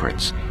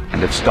 secrets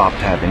and have stopped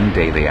having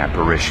daily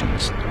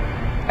apparitions.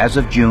 As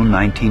of June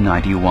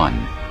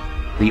 1991,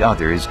 the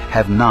others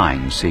have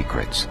 9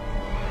 secrets.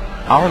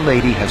 Our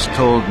Lady has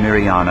told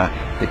Mirjana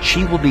that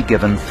she will be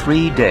given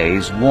 3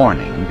 days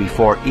warning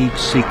before each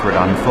secret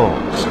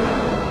unfolds,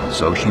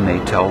 so she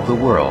may tell the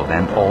world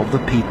and all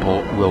the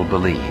people will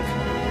believe.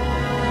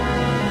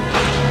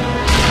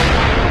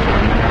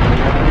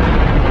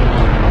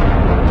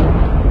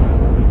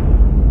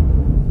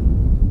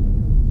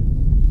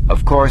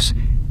 Of course,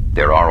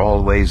 there are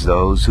always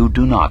those who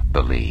do not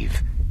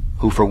believe,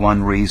 who for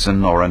one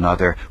reason or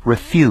another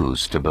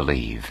refuse to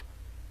believe.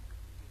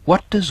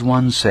 What does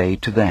one say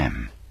to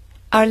them?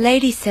 Our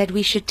Lady said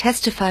we should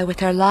testify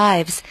with our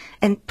lives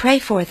and pray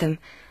for them,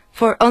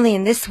 for only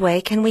in this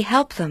way can we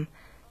help them,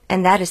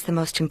 and that is the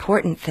most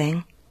important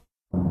thing.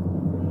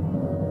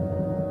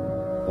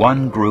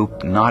 One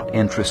group not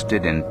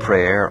interested in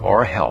prayer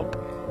or help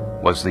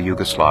was the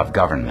Yugoslav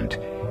government,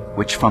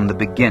 which from the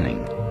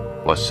beginning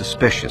was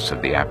suspicious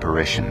of the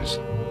apparitions.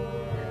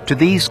 To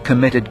these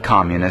committed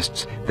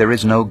communists, there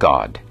is no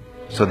God,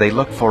 so they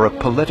look for a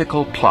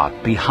political plot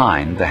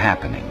behind the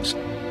happenings.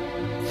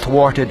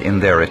 Thwarted in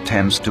their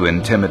attempts to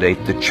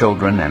intimidate the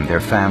children and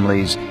their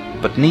families,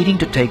 but needing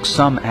to take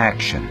some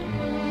action,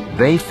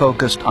 they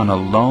focused on a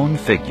lone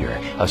figure,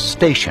 a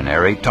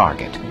stationary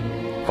target,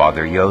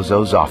 Father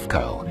Jozo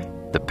Zovko,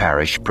 the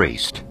parish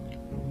priest.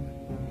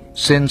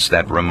 Since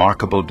that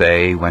remarkable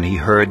day when he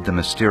heard the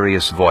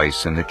mysterious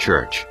voice in the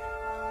church,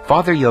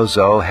 Father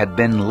Jozo had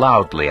been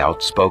loudly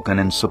outspoken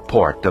in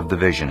support of the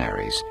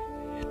visionaries.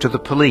 To the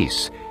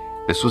police,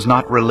 this was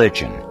not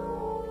religion,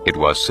 it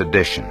was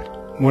sedition.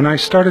 When I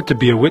started to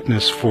be a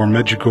witness for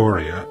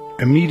Medjugorje,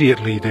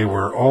 immediately they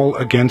were all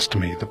against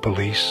me, the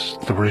police,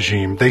 the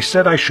regime. They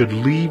said I should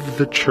leave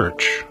the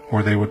church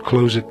or they would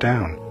close it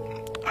down.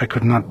 I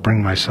could not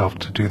bring myself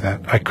to do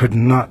that. I could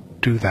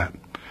not do that.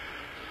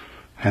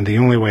 And the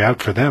only way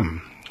out for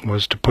them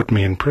was to put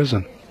me in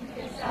prison.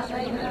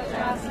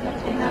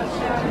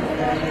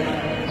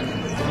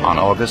 On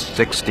August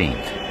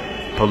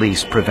 16th,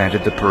 police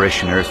prevented the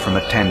parishioners from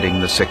attending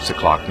the 6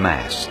 o'clock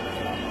Mass.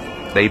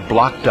 They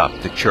blocked up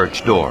the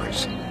church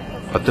doors,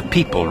 but the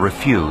people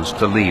refused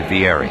to leave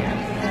the area.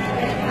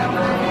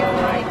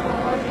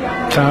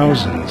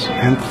 Thousands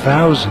and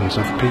thousands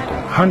of people,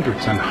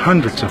 hundreds and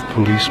hundreds of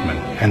policemen,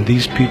 and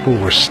these people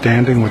were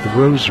standing with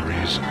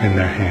rosaries in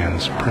their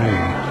hands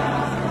praying.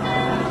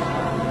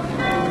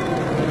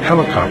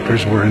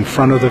 Helicopters were in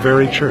front of the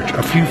very church,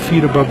 a few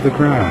feet above the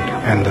ground,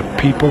 and the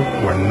people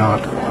were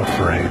not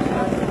afraid.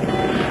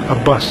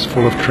 A bus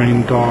full of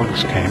trained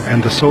dogs came,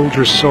 and the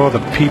soldiers saw the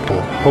people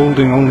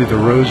holding only the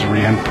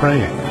rosary and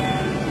praying.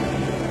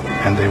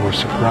 And they were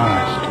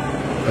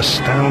surprised,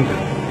 astounded.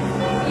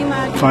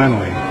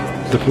 Finally,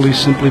 the police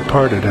simply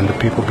parted, and the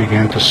people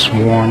began to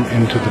swarm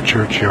into the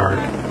churchyard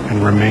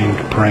and remained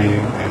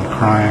praying and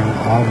crying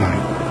all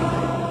night.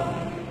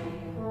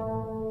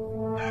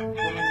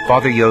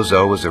 Father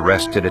Jozo was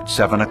arrested at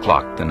 7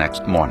 o'clock the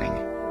next morning.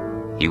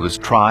 He was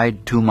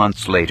tried 2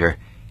 months later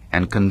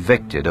and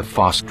convicted of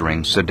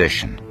fostering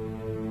sedition.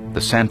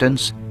 The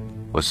sentence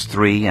was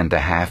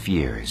 3.5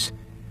 years,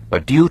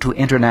 but due to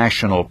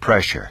international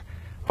pressure,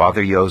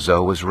 Father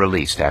Jozo was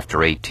released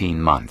after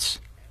 18 months.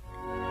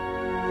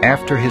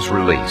 After his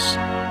release,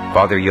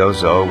 Father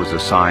Jozo was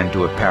assigned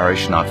to a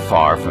parish not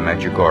far from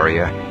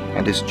Medjugorje,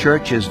 and his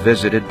church is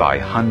visited by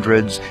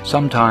hundreds,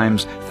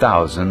 sometimes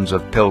thousands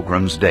of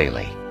pilgrims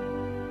daily.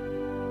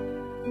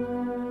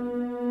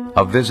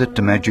 A visit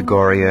to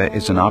Medjugorje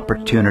is an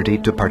opportunity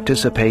to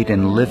participate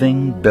in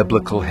living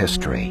biblical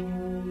history.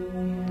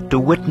 To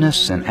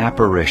witness an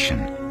apparition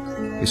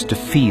is to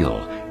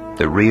feel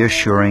the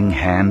reassuring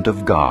hand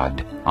of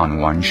God on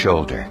one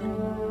shoulder.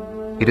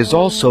 It is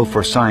also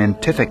for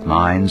scientific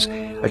minds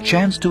a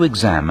chance to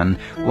examine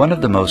one of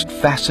the most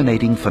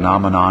fascinating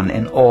phenomenon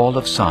in all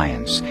of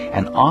science,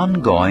 an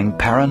ongoing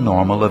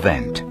paranormal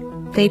event.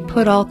 They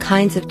put all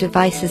kinds of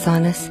devices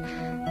on us.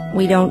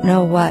 We don't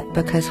know what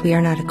because we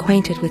are not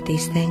acquainted with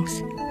these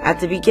things. At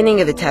the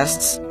beginning of the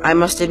tests, I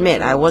must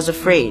admit I was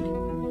afraid,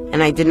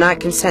 and I did not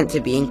consent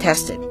to being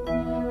tested.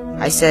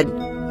 I said,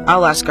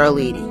 "I'll ask Our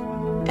Lady."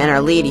 And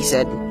Our Lady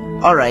said,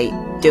 "All right,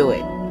 do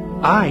it."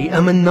 I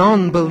am a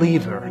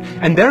non-believer,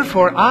 and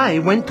therefore I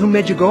went to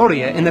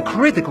Medjugorje in a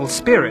critical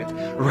spirit,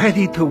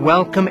 ready to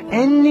welcome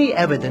any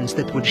evidence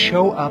that would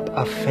show up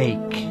a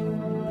fake.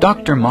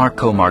 Dr.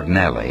 Marco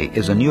Margnelli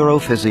is a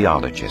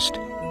neurophysiologist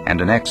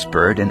and an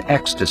expert in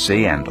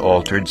ecstasy and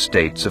altered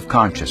states of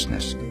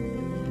consciousness.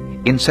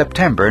 In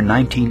September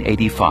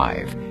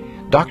 1985,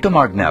 Dr.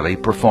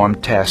 Margnelli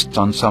performed tests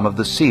on some of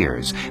the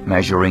seers,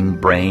 measuring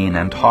brain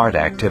and heart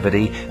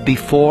activity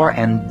before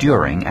and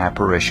during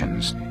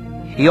apparitions.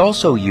 He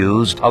also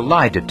used a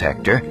lie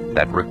detector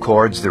that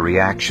records the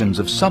reactions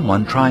of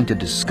someone trying to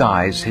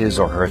disguise his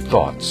or her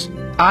thoughts.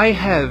 I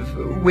have,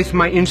 with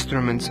my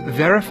instruments,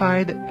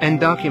 verified and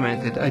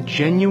documented a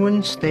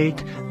genuine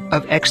state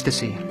of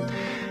ecstasy.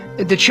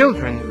 The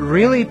children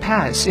really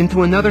pass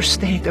into another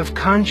state of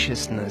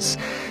consciousness,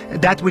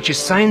 that which is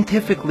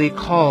scientifically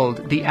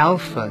called the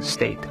alpha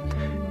state.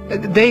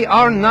 They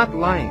are not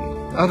lying,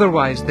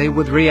 otherwise they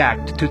would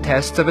react to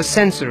tests of a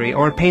sensory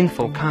or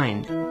painful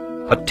kind.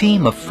 A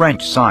team of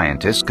French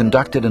scientists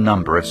conducted a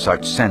number of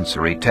such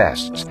sensory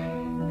tests.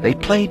 They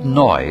played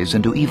noise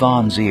into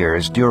Yvonne's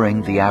ears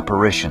during the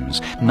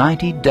apparitions,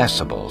 90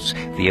 decibels,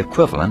 the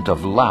equivalent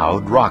of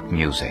loud rock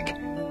music.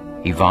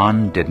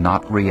 Yvonne did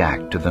not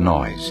react to the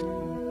noise.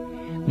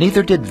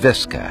 Neither did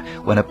Visca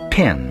when a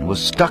pin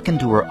was stuck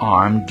into her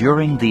arm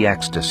during the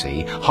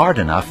ecstasy hard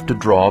enough to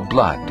draw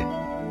blood.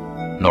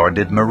 Nor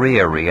did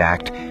Maria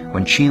react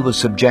when she was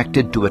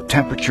subjected to a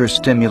temperature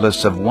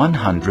stimulus of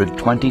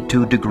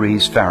 122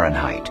 degrees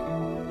Fahrenheit.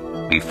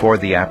 Before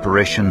the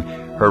apparition,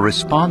 her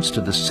response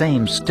to the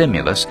same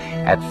stimulus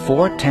at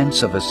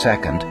 0.4 of a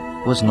second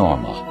was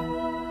normal.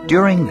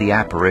 During the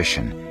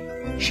apparition,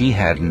 she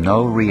had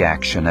no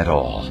reaction at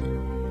all.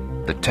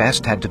 The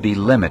test had to be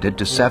limited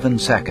to 7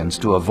 seconds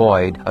to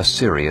avoid a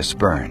serious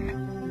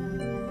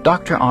burn.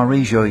 Dr.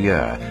 Henri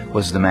Joyeux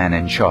was the man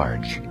in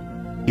charge.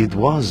 It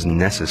was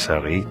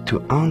necessary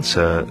to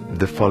answer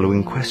the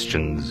following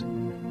questions.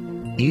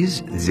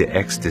 Is the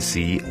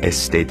ecstasy a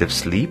state of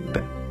sleep,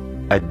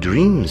 a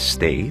dream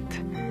state,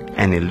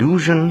 an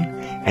illusion,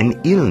 an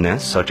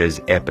illness such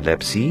as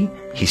epilepsy,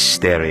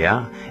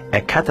 hysteria,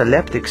 a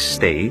cataleptic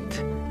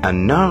state, a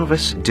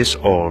nervous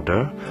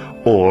disorder,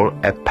 or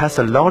a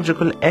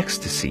pathological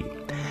ecstasy?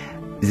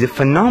 The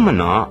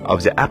phenomena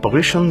of the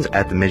apparitions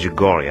at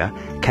Medjugorje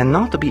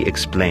cannot be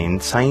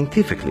explained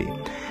scientifically.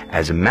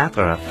 As a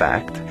matter of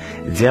fact,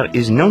 there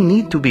is no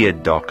need to be a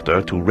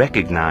doctor to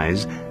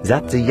recognize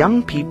that the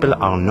young people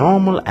are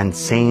normal and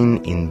sane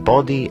in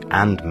body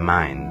and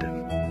mind.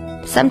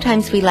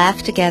 Sometimes we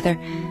laugh together.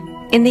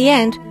 In the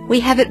end,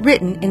 we have it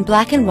written in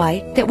black and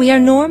white that we are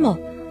normal.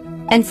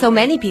 And so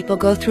many people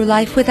go through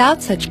life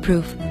without such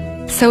proof.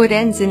 So it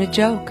ends in a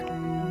joke.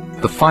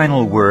 The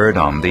final word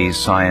on these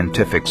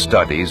scientific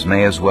studies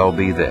may as well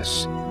be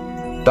this.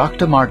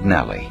 Dr.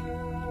 Margnelli,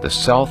 the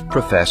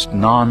self-professed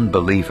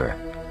non-believer,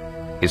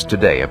 is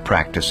today a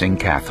practicing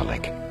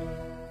Catholic.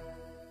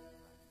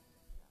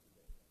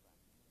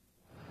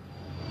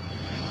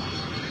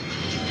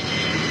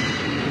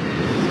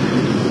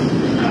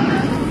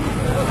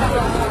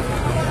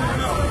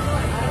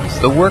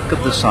 The work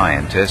of the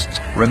scientists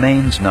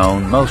remains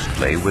known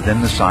mostly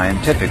within the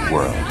scientific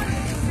world,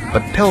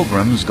 but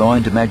pilgrims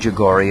going to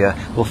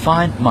Medjugorje will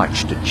find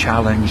much to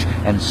challenge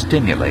and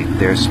stimulate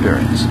their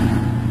spirits.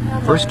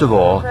 First of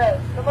all,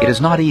 it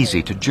is not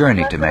easy to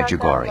journey to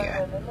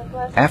Medjugorje.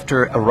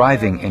 After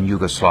arriving in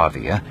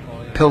Yugoslavia,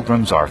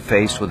 pilgrims are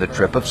faced with a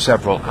trip of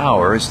several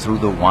hours through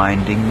the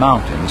winding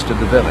mountains to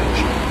the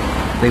village.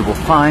 They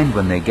will find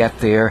when they get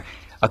there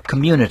a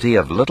community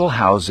of little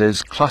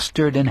houses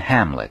clustered in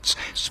hamlets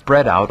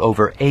spread out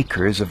over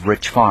acres of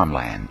rich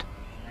farmland.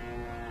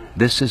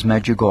 This is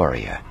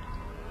Medjugorje.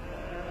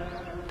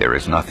 There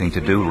is nothing to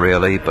do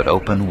really but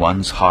open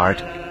one's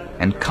heart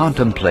and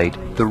contemplate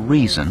the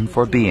reason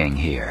for being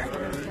here.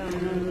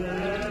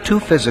 Two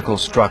physical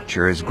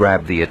structures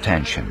grab the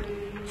attention.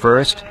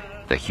 First,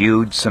 the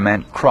huge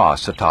cement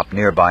cross atop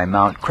nearby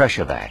Mount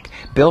Kreshovac,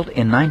 built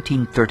in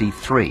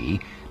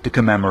 1933 to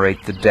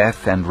commemorate the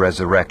death and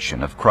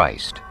resurrection of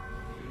Christ.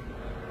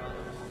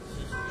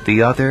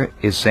 The other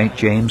is St.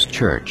 James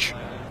Church,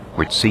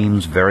 which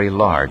seems very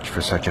large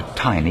for such a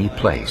tiny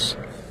place.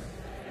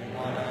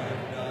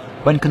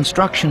 When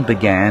construction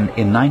began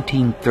in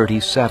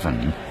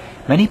 1937,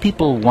 many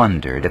people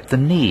wondered at the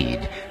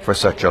need for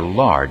such a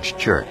large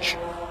church.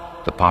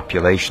 The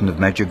population of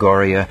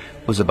Medjugorje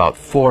was about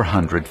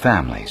 400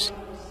 families.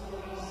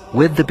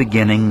 With the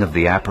beginning of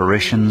the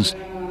apparitions,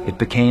 it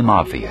became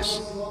obvious.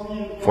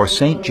 for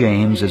St.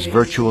 James is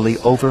virtually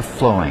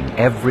overflowing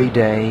every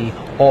day,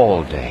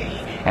 all day,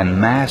 and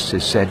Mass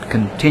is said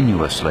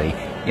continuously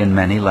in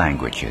many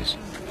languages.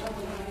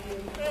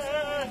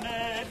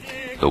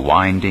 The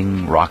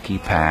winding, rocky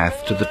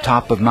path to the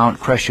top of Mount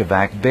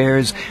Kreshevac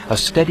bears a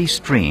steady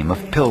stream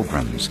of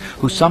pilgrims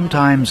who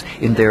sometimes,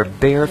 in their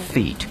bare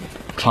feet,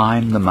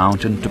 climb the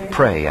mountain to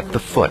pray at the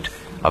foot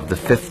of the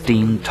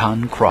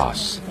 15-ton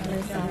cross.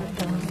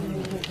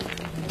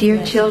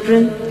 Dear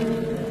children,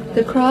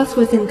 the cross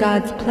was in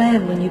God's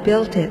plan when you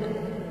built it.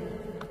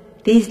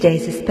 These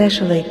days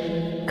especially,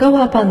 go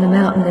up on the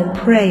mountain and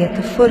pray at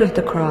the foot of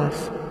the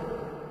cross.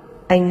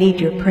 I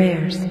need your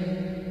prayers.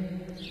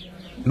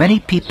 Many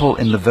people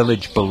in the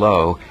village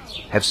below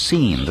have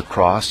seen the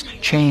cross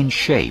change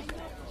shape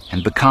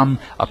and become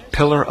a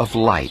pillar of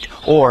light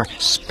or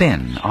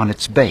spin on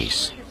its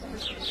base.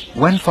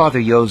 When Father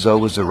Jozo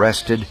was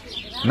arrested,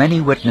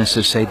 many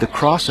witnesses say the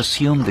cross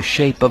assumed the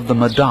shape of the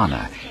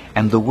Madonna,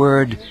 and the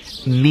word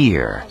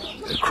mir,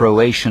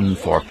 Croatian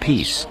for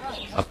peace,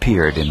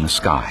 appeared in the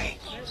sky.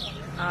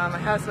 My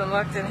husband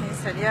looked and he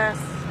said yes.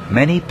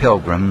 Many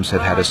pilgrims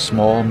have had a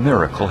small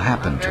miracle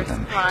happen to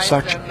them,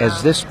 such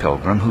as this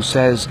pilgrim who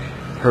says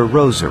her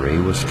rosary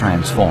was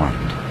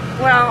transformed.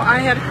 Well, I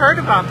had heard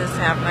about this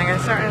happening. I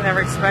certainly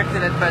never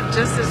expected it, but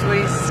just as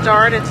we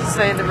started to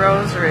say the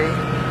rosary,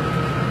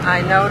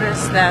 I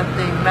noticed that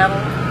the metal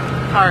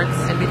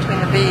parts in between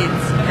the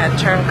beads had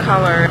turned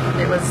color.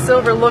 It was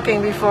silver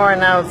looking before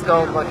and now it's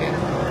gold looking.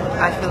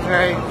 I feel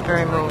very,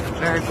 very moved,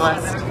 very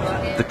blessed.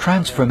 The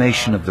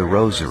transformation of the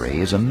rosary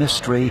is a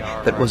mystery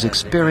that was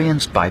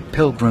experienced by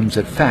pilgrims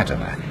at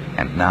Fatima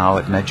and now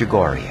at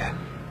Medjugorje.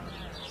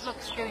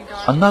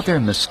 Another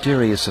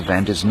mysterious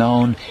event is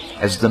known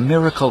as the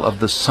miracle of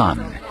the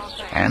sun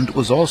and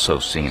was also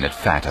seen at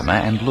Fatima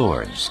and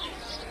Lourdes.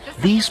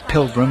 These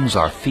pilgrims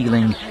are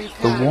feeling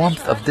the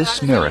warmth of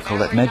this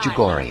miracle at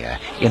Medjugorje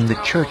in the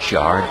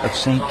churchyard of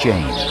St.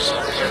 James.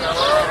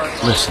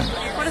 Listen.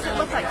 What does it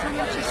look like? Tell me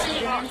what you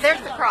see. There's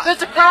the cross. There's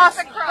the cross.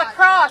 The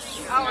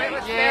cross. Oh, it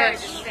was very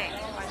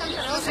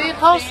distinct. See it,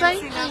 Paul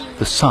say?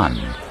 The sun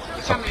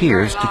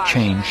appears to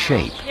change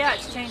shape.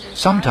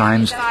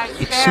 Sometimes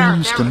it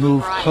seems to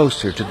move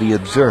closer to the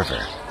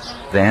observer,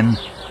 then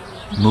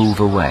move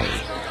away.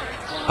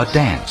 A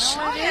dance.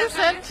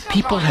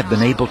 People have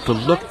been able to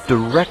look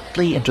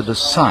directly into the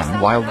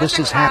sun while this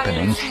is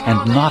happening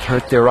and not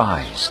hurt their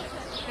eyes.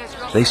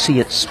 They see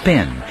it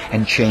spin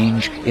and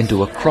change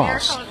into a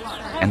cross.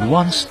 And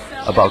once,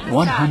 about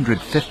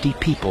 150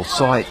 people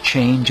saw it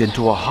change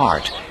into a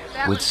heart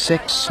with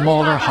 6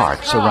 smaller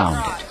hearts around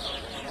it.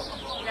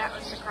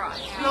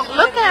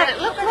 Look at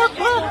it. Look.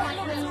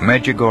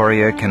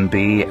 Medjugorje can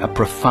be a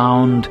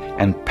profound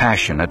and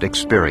passionate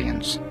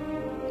experience.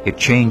 It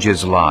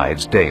changes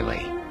lives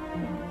daily.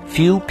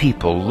 Few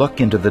people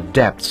look into the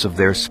depths of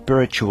their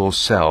spiritual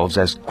selves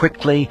as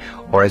quickly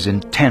or as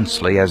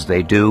intensely as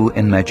they do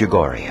in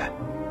Medjugorje.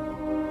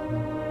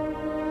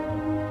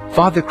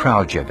 Father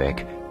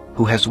Kraljevic,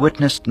 who has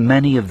witnessed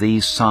many of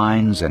these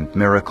signs and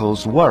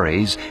miracles,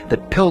 worries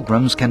that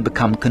pilgrims can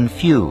become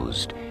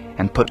confused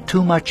and put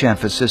too much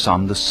emphasis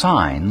on the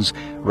signs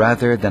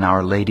rather than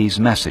Our Lady's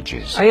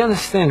messages. I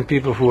understand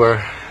people who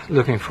are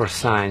looking for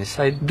signs.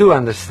 I do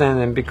understand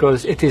them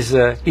because it is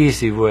an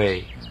easy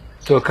way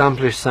to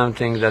accomplish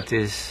something that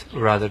is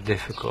rather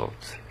difficult.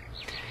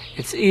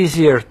 It's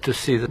easier to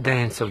see the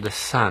dance of the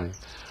sun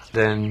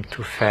than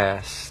to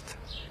fast.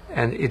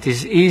 And it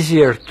is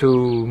easier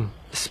to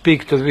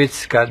speak to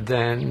Vitska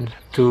than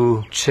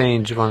to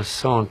change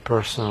one's own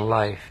personal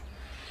life.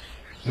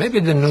 Maybe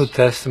the New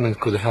Testament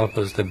could help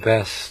us the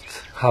best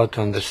how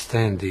to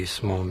understand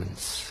these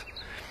moments.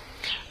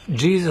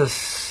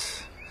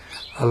 Jesus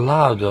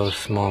allowed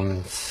those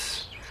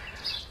moments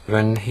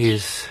when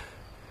his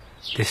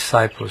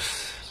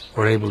disciples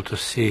were able to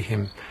see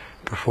him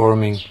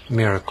performing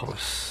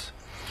miracles.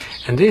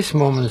 And these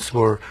moments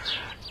were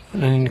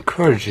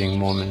encouraging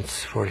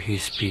moments for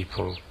his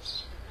people.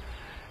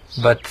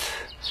 But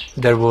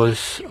there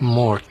was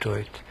more to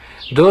it.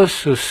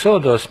 Those who saw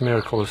those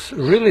miracles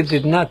really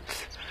did not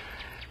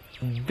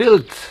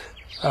build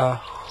a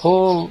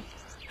whole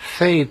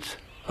faith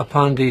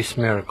upon these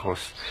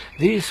miracles.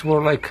 These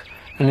were like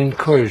an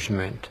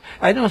encouragement.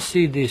 I don't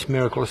see these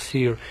miracles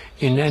here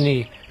in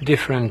any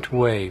different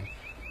way.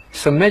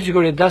 So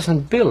Medjugorje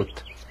doesn't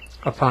build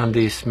upon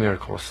these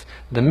miracles.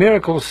 The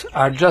miracles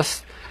are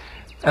just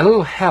a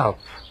little help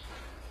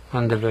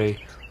on the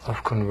way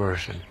of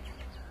conversion.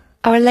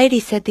 Our Lady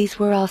said these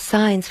were all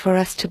signs for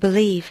us to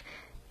believe,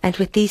 and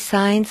with these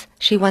signs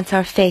she wants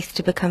our faith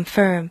to become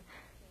firm.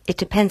 It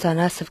depends on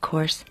us, of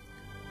course.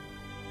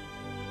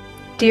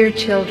 Dear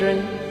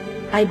children,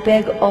 I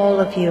beg all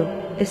of you,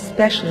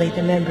 especially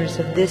the members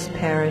of this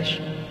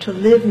parish, to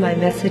live my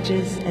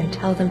messages and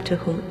tell them to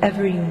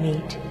whoever you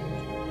meet.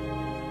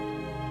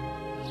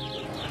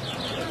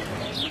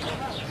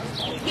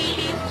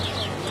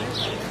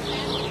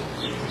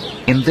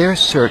 In their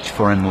search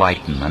for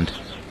enlightenment,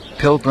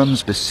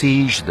 pilgrims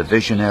besiege the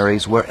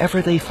visionaries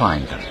wherever they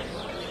find them.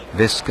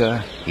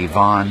 Viska,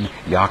 Ivan,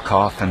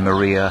 Yakov, and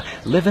Maria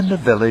live in the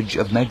village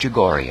of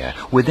Medjugorje,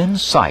 within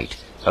sight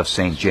of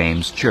St.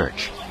 James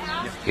Church.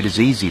 It is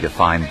easy to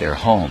find their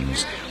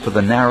homes, for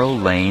the narrow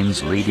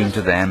lanes leading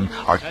to them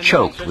are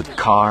choked with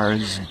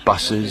cars,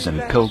 buses,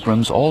 and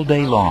pilgrims all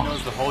day long.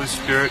 The Holy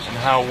Spirit and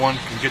how one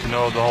can get to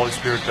know the Holy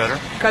Spirit better.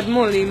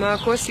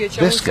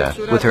 Viska,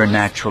 with her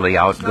naturally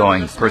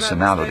outgoing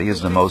personality,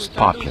 is the most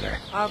popular.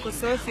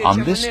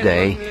 On this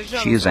day,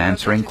 she is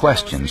answering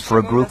questions for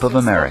a group of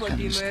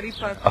Americans.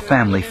 A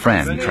family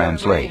friend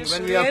translates.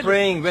 When we are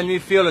praying, when we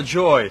feel a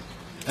joy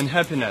and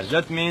happiness,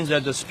 that means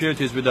that the Spirit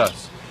is with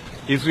us.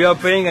 If we are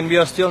praying and we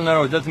are still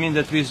narrow, that means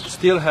that we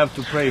still have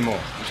to pray more.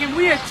 Can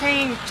we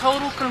attain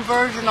total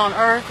conversion on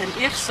earth? And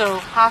if so,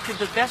 how could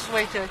the best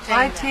way to attain that?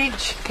 I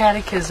teach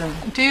catechism.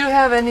 Do you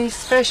have any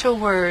special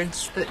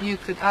words that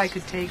I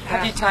could take back?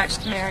 Have you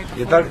touched Mary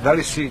before?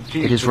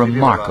 It is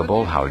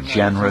remarkable how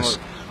generous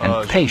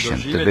and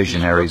patient the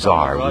visionaries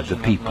are with the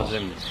people.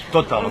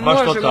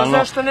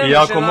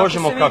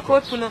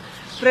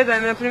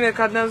 Predajem, na primjer,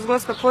 kad nas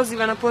Gospa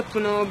poziva na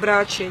potpuno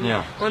obraćenje,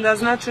 onda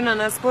znači ona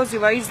nas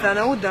poziva iz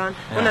dana u dan.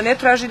 Ona ne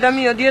traži da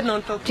mi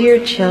odjednom to...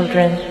 Dear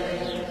children,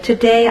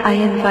 today I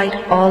invite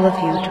all of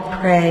you to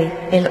pray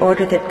in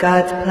order that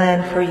God's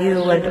plan for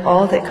you and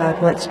all that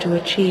God wants to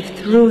achieve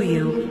through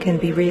you can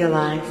be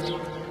realized.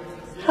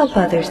 Help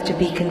others to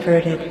be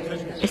converted,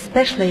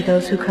 especially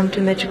those who come to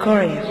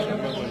Medjugorje.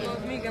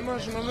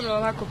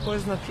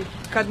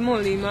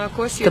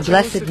 The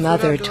Blessed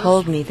Mother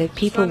told me that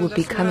people would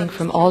be coming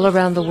from all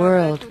around the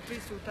world.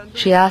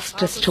 She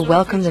asked us to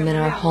welcome them in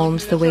our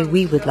homes the way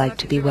we would like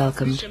to be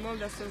welcomed.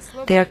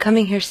 They are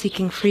coming here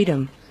seeking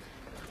freedom.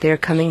 They are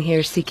coming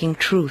here seeking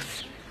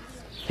truth.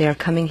 They are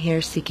coming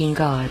here seeking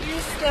God. Do you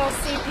still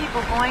see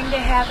people going to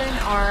heaven,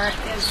 or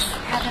is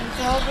heaven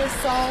filled with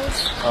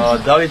souls?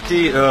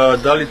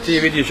 Da li ti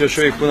vidiš još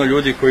uvijek puno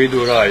ljudi koji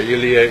idu u raj,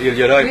 ili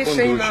je raj pun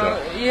duša?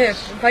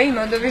 Pa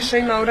ima da više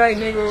ima u raj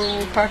nego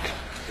u paklu.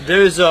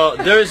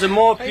 There is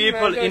more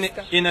people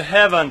in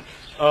heaven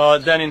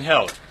than in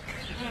hell.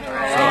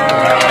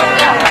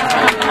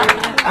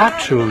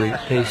 Actually,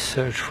 they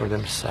search for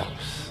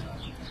themselves.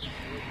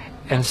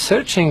 And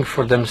searching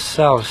for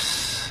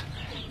themselves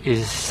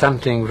is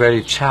something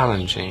very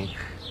challenging,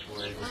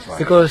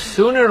 because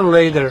sooner or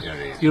later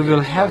you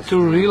will have to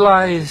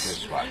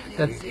realize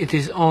that it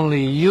is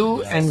only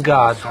you and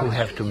God who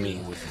have to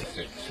meet.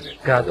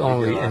 God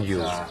only and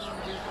you.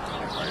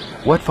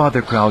 What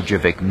Father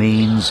Kraljevic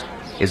means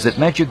is that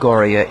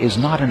Medjugorje is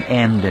not an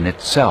end in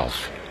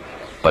itself,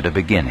 but a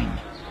beginning.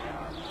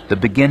 The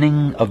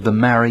beginning of the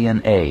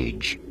Marian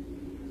age.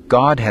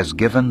 God has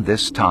given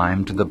this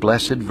time to the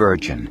Blessed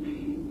Virgin,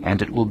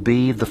 and it will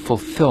be the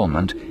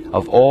fulfillment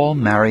of all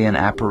Marian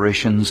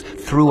apparitions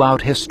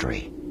throughout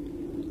history.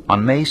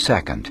 On May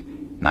 2nd,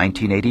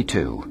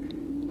 1982,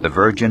 the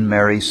Virgin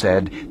Mary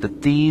said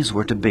that these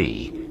were to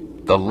be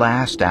the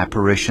last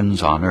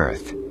apparitions on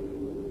earth.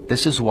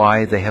 This is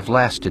why they have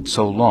lasted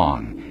so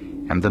long,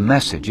 and the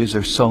messages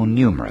are so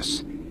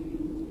numerous.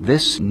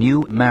 This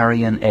new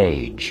Marian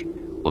age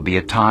will be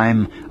a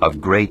time of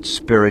great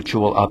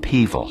spiritual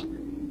upheaval.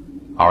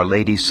 Our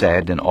Lady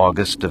said in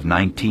August of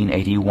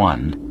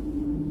 1981,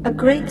 "A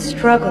great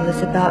struggle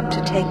is about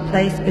to take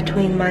place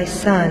between my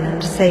son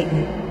and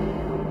Satan.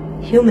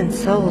 Human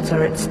souls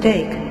are at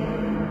stake."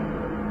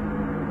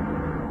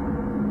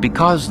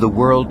 Because the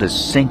world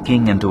is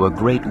sinking into a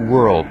great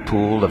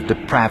whirlpool of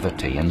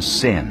depravity and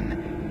sin,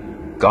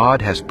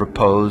 God has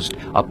proposed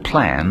a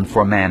plan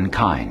for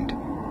mankind.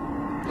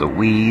 The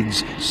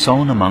weeds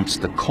sown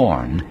amongst the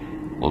corn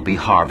will be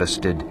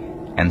harvested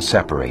and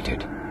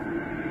separated.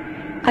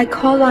 I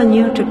call on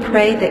you to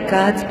pray that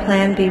God's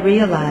plan be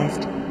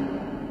realized.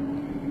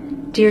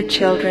 Dear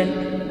children,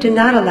 do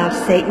not allow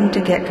Satan to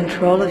get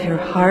control of your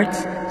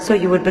hearts so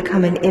you would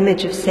become an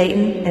image of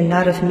Satan and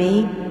not of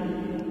me.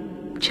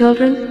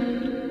 Children,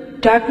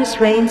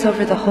 darkness reigns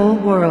over the whole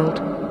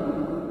world.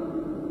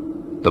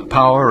 The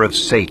power of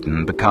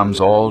Satan becomes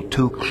all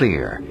too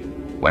clear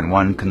when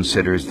one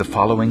considers the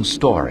following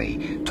story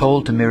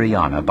told to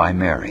Mirjana by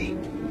Mary.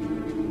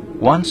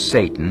 Once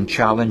Satan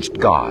challenged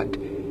God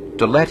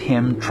to let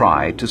him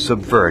try to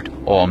subvert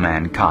all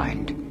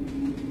mankind.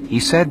 He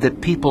said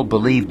that people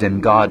believed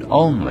in God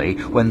only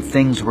when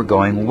things were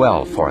going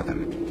well for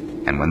them,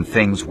 and when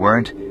things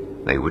weren't,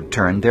 they would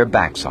turn their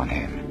backs on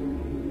him.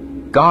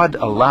 God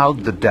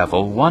allowed the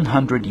devil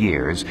 100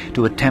 years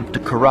to attempt to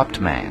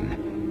corrupt man,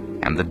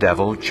 and the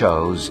devil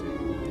chose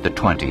the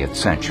 20th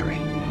century.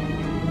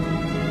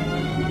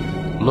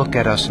 Look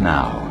at us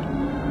now,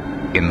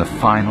 in the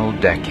final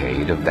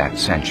decade of that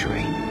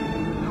century.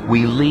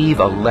 We leave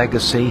a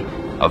legacy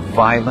of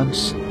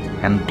violence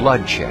and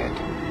bloodshed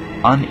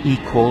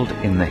unequaled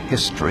in the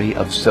history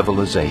of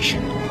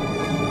civilization.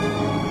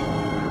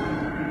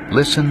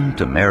 Listen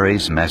to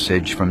Mary's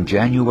message from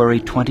January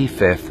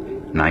 25th,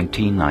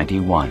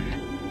 1991.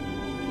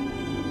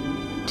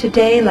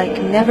 Today,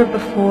 like never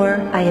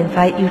before, I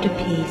invite you to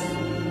peace.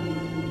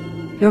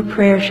 Your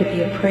prayer should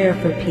be a prayer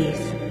for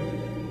peace.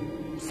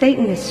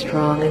 Satan is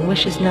strong and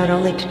wishes not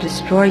only to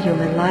destroy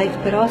human life,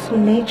 but also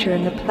nature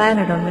and the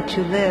planet on which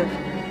you live.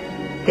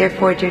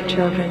 Therefore, dear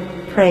children,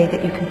 pray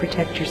that you can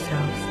protect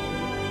yourselves.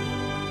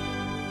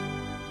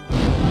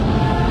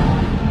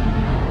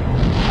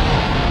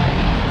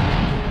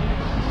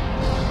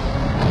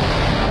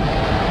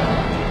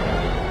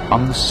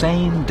 On the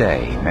same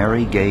day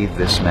Mary gave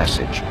this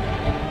message,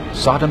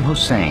 Saddam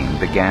Hussein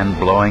began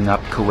blowing up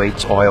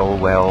Kuwait's oil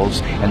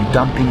wells and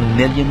dumping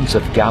millions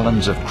of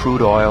gallons of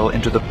crude oil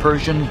into the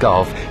Persian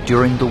Gulf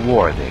during the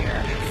war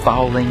there,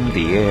 fouling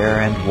the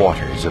air and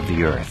waters of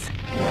the earth.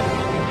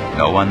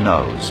 No one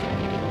knows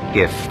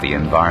if the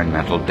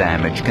environmental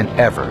damage can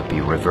ever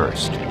be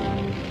reversed.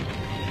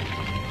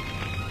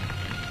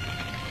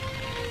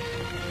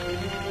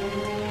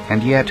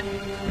 And yet,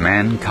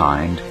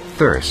 mankind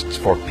thirsts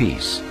for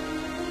peace.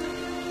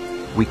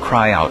 We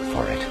cry out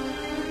for it,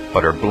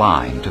 but are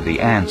blind to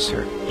the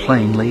answer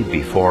plainly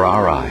before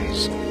our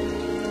eyes.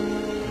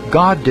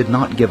 God did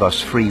not give us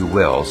free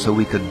will so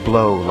we could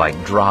blow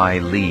like dry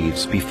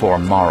leaves before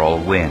moral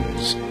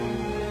winds.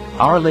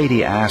 Our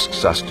Lady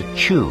asks us to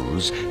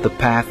choose the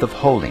path of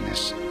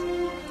holiness,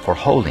 for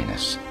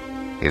holiness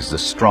is the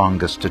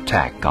strongest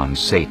attack on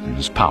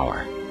Satan's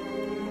power.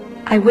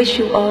 I wish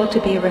you all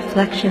to be a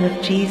reflection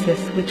of Jesus,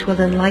 which will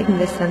enlighten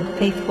this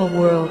unfaithful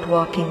world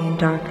walking in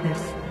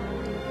darkness.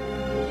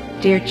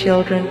 Dear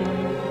children,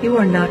 you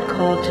are not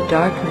called to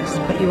darkness,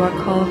 but you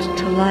are called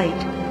to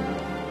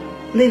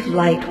light. Live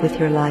light with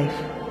your life.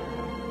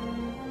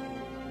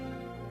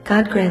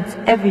 God grants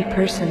every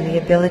person the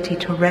ability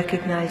to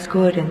recognize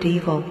good and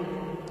evil.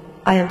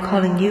 I am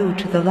calling you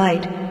to the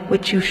light,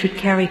 which you should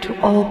carry to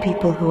all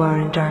people who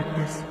are in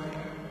darkness.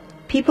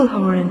 People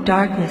who are in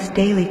darkness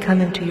daily come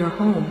into your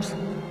homes.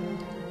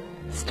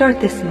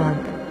 Start this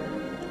month.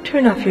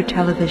 Turn off your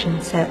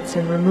television sets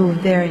and remove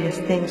various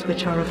things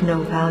which are of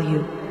no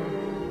value.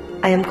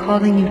 I am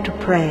calling you to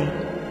pray.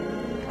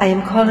 I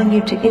am calling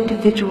you to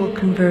individual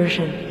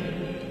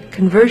conversion.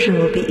 Conversion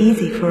will be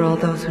easy for all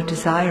those who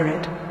desire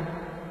it.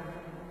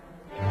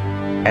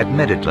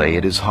 Admittedly,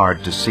 it is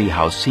hard to see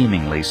how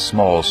seemingly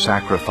small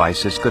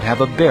sacrifices could have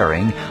a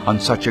bearing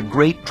on such a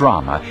great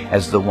drama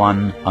as the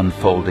one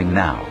unfolding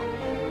now.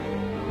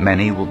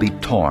 Many will be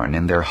torn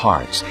in their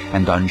hearts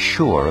and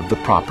unsure of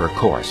the proper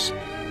course.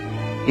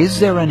 Is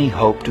there any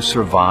hope to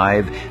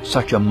survive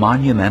such a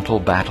monumental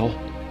battle?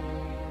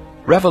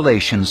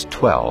 Revelations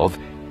 12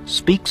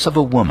 speaks of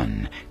a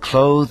woman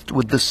clothed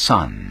with the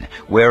sun,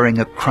 wearing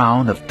a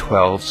crown of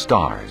 12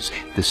 stars.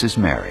 This is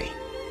Mary,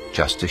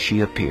 just as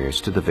she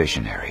appears to the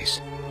visionaries.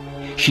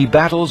 She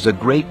battles a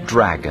great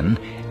dragon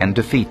and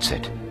defeats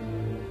it.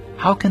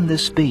 How can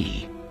this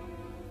be?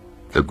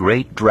 The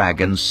great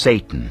dragon,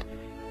 Satan,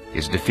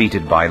 is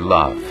defeated by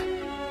love,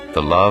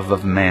 the love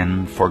of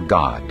men for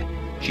God,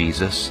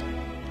 Jesus,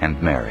 and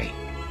Mary,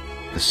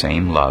 the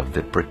same love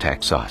that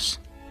protects us.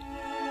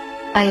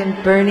 I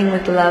am burning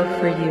with love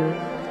for you.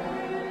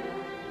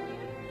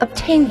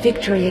 Obtain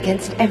victory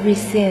against every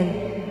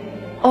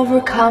sin.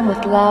 Overcome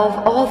with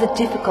love all the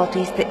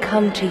difficulties that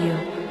come to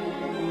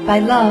you. By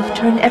love,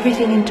 turn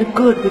everything into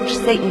good which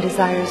Satan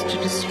desires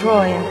to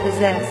destroy and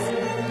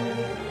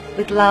possess.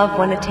 With love,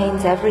 one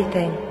attains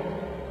everything.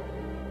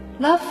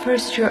 Love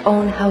first your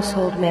own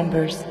household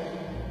members.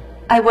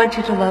 I want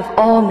you to love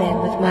all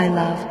men with my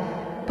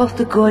love, both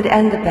the good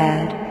and the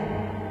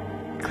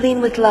bad.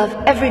 Clean with love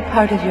every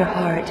part of your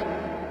heart.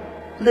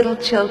 Little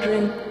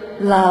children,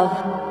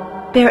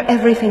 love. Bear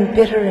everything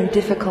bitter and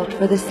difficult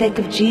for the sake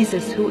of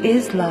Jesus, who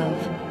is love.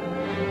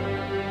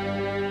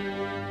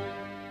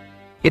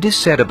 It is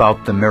said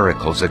about the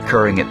miracles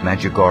occurring at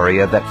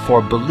Medjugorje that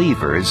for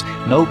believers,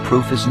 no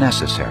proof is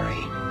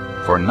necessary.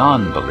 For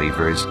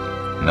non-believers,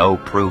 no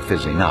proof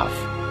is enough.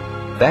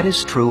 That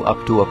is true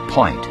up to a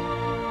point,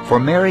 for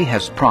Mary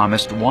has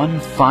promised one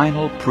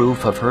final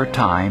proof of her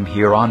time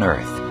here on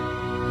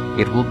earth.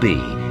 It will be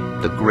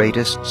the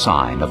greatest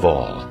sign of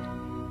all.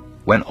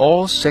 When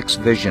all 6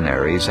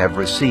 visionaries have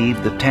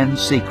received the 10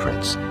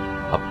 secrets,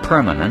 a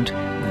permanent,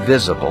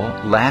 visible,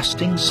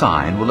 lasting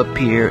sign will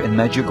appear in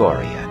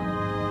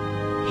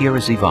Medjugorje. Here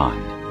is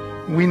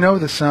Ivan. We know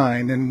the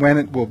sign and when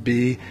it will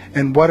be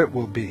and what it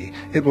will be.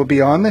 It will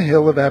be on the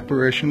hill of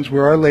apparitions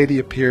where Our Lady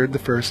appeared the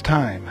first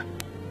time.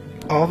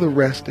 All the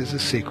rest is a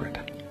secret.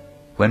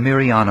 When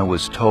Mirjana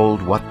was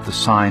told what the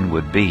sign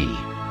would be,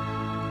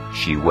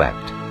 she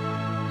wept.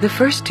 The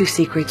first 2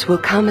 secrets will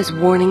come as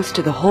warnings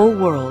to the whole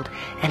world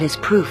and as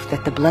proof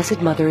that the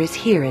Blessed Mother is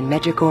here in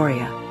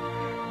Medjugorje.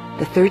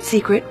 The 3rd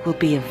secret will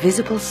be a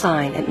visible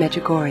sign at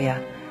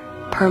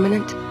Medjugorje,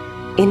 permanent,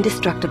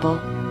 indestructible,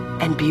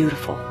 and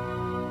beautiful.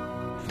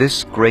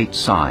 This great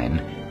sign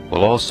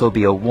will also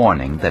be a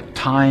warning that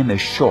time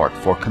is short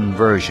for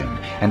conversion,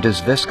 and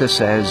as Visca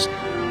says,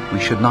 we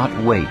should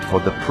not wait for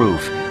the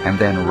proof and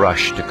then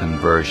rush to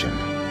conversion.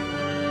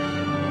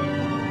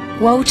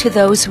 Woe to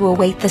those who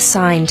await the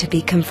sign to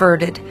be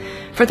converted.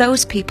 For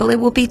those people it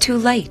will be too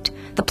late.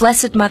 The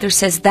Blessed Mother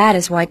says that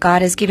is why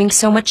God is giving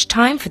so much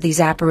time for these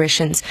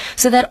apparitions,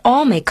 so that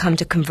all may come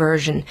to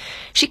conversion.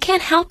 She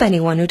can't help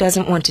anyone who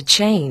doesn't want to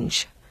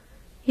change.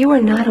 You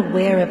are not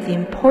aware of the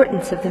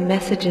importance of the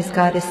messages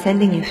God is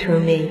sending you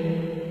through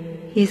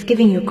me. He is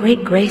giving you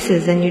great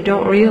graces and you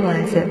don't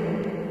realize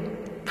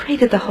it. Pray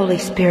to the Holy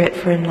Spirit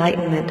for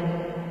enlightenment.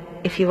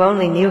 If you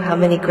only knew how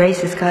many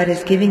graces God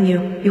is giving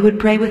you, you would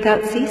pray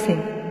without ceasing.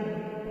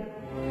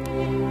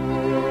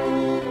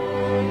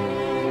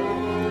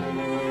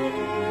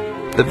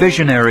 The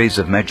visionaries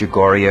of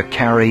Medjugorje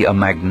carry a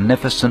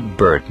magnificent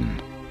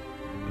burden.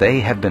 They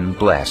have been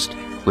blessed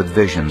with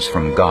visions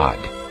from God.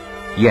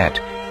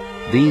 Yet,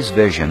 these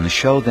visions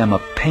show them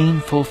a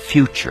painful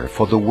future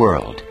for the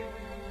world.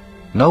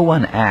 No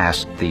one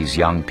asked these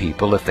young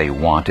people if they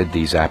wanted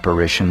these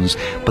apparitions,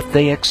 but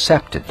they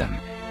accepted them,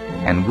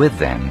 and with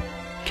them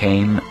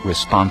came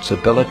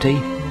responsibility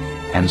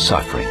and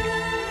suffering.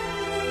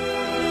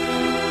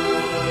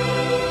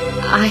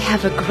 I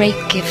have a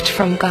great gift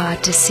from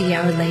God to see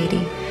Our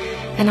Lady,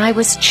 and I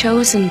was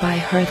chosen by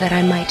her that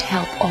I might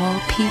help all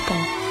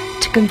people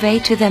to convey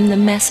to them the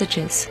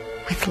messages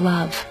with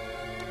love.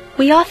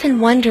 We often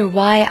wonder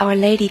why Our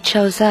Lady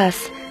chose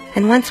us,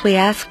 and once we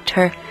asked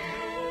her,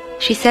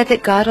 she said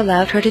that God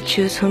allowed her to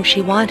choose whom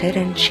she wanted,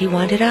 and she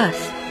wanted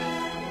us.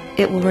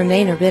 It will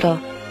remain a riddle,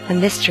 a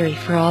mystery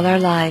for all our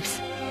lives.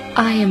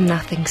 I am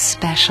nothing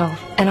special,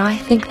 and I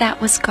think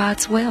that was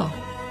God's will.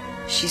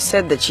 She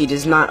said that she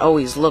does not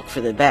always look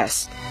for the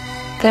best.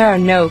 There are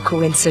no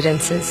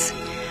coincidences.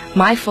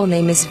 My full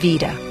name is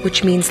Vida,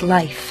 which means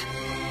life.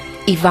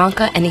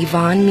 Ivanka and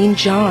Ivan mean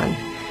John.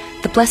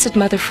 The Blessed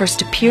Mother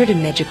first appeared in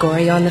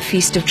Medjugorje on the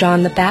feast of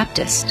John the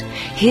Baptist.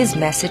 His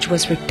message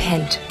was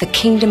repent, the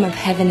kingdom of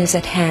heaven is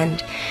at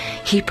hand.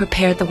 He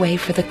prepared the way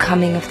for the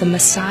coming of the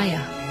Messiah.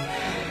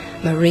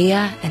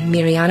 Maria and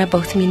Mirjana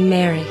both mean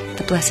Mary,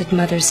 the Blessed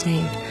Mother's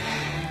name.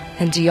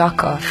 And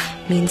Yakov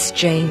means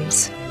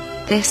James.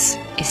 This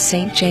is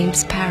St.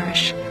 James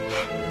Parish.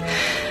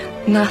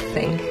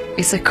 Nothing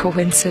is a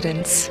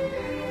coincidence.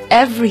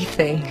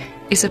 Everything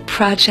is a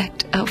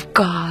project of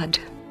God.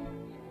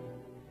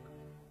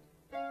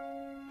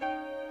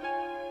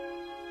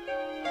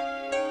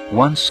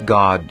 Once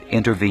God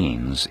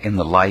intervenes in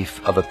the life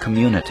of a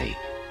community,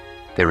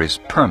 there is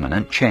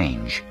permanent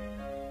change.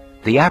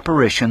 The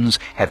apparitions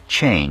have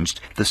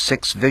changed the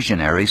 6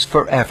 visionaries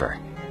forever,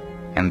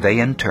 and they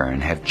in turn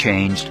have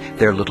changed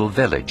their little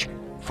village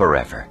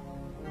forever.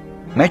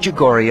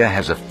 Medjugorje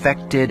has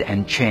affected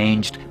and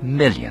changed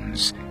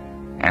millions,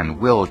 and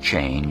will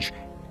change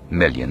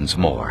millions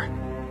more.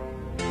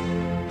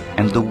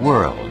 And the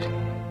world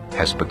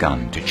has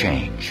begun to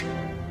change.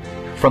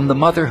 From the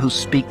mother who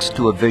speaks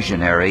to a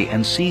visionary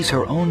and sees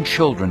her own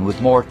children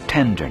with more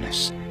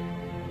tenderness,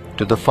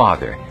 to the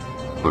father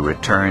who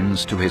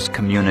returns to his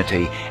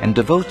community and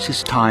devotes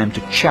his time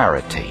to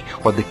charity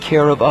or the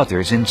care of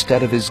others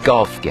instead of his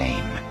golf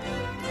game,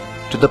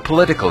 to the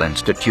political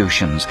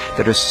institutions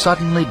that are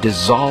suddenly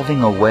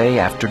dissolving away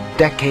after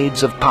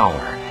decades of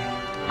power,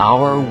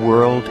 our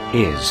world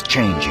is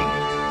changing.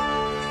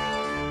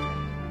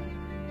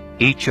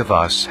 Each of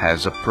us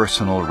has a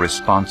personal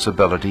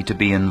responsibility to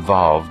be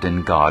involved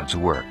in God's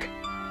work.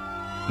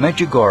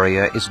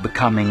 Medjugorje is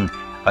becoming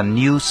a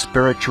new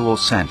spiritual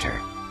center,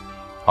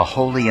 a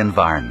holy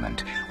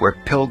environment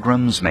where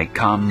pilgrims may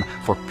come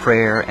for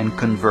prayer and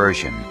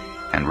conversion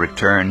and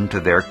return to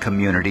their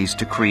communities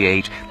to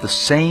create the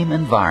same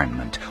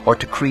environment or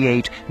to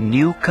create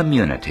new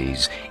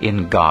communities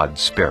in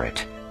God's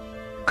Spirit.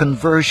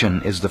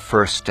 Conversion is the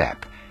first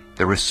step,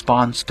 the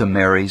response to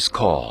Mary's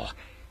call,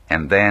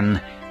 and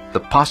then the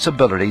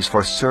possibilities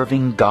for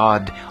serving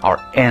God are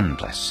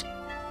endless.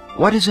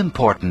 What is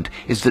important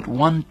is that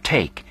one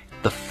take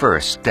the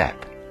first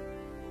step.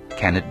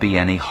 Can it be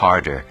any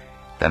harder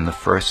than the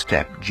first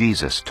step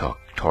Jesus took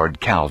toward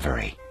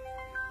Calvary?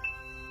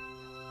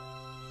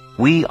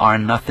 We are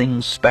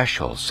nothing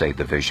special, say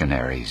the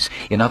visionaries.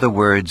 In other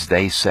words,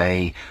 they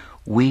say,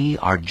 we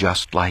are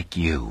just like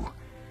you.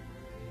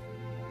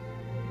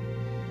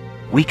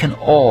 We can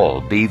all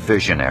be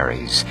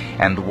visionaries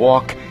and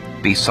walk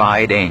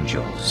beside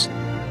angels.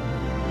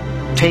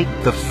 Take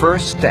the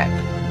first step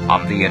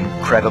on the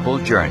incredible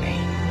journey.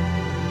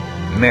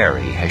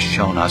 Mary has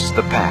shown us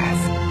the path,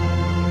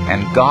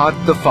 and God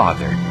the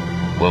Father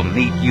will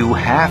meet you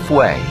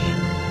halfway,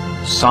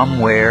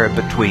 somewhere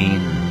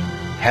between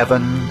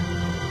heaven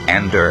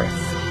and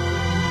earth.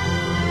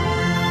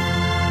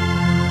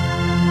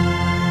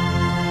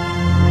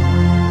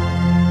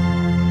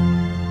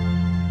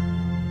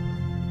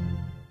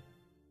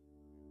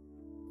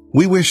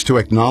 We wish to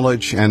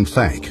acknowledge and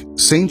thank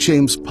St.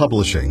 James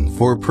Publishing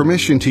for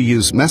permission to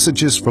use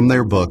messages from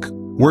their book,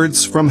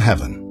 Words from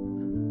Heaven.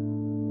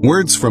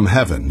 Words from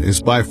Heaven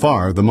is by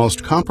far the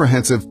most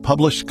comprehensive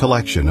published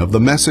collection of the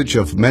message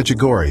of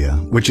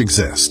Medjugorje which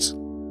exists.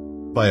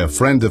 By a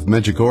friend of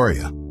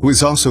Medjugorje, who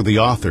is also the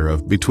author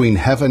of Between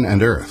Heaven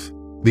and Earth,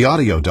 the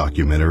audio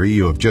documentary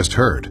you have just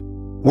heard.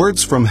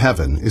 Words from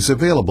Heaven is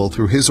available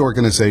through his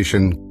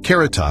organization,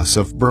 Caritas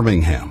of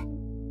Birmingham,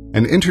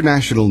 an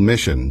international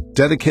mission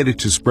dedicated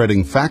to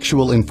spreading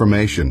factual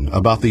information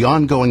about the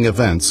ongoing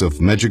events of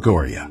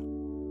Medjugorje.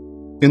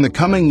 In the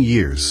coming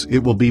years,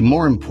 it will be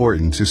more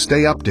important to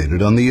stay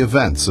updated on the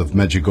events of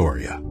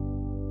Medjugorje.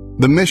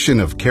 The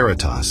mission of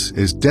Caritas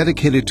is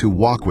dedicated to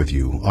walk with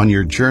you on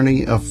your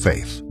journey of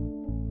faith.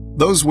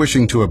 Those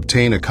wishing to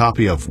obtain a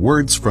copy of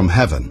Words from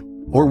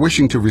Heaven or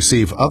wishing to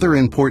receive other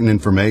important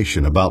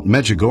information about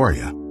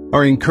Medjugorje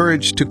are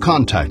encouraged to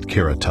contact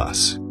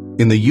Caritas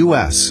in the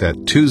U.S. at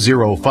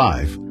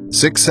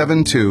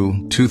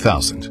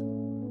 205-672-2000.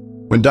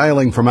 When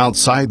dialing from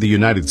outside the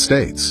United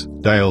States,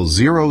 dial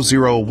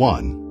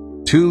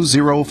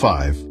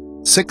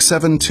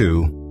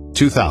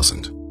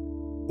 001-205-672-2000.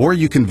 Or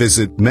you can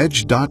visit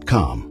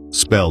medj.com,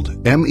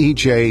 spelled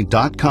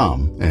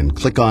MEJ.com, and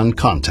click on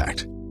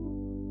Contact.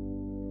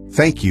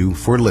 Thank you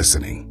for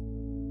listening.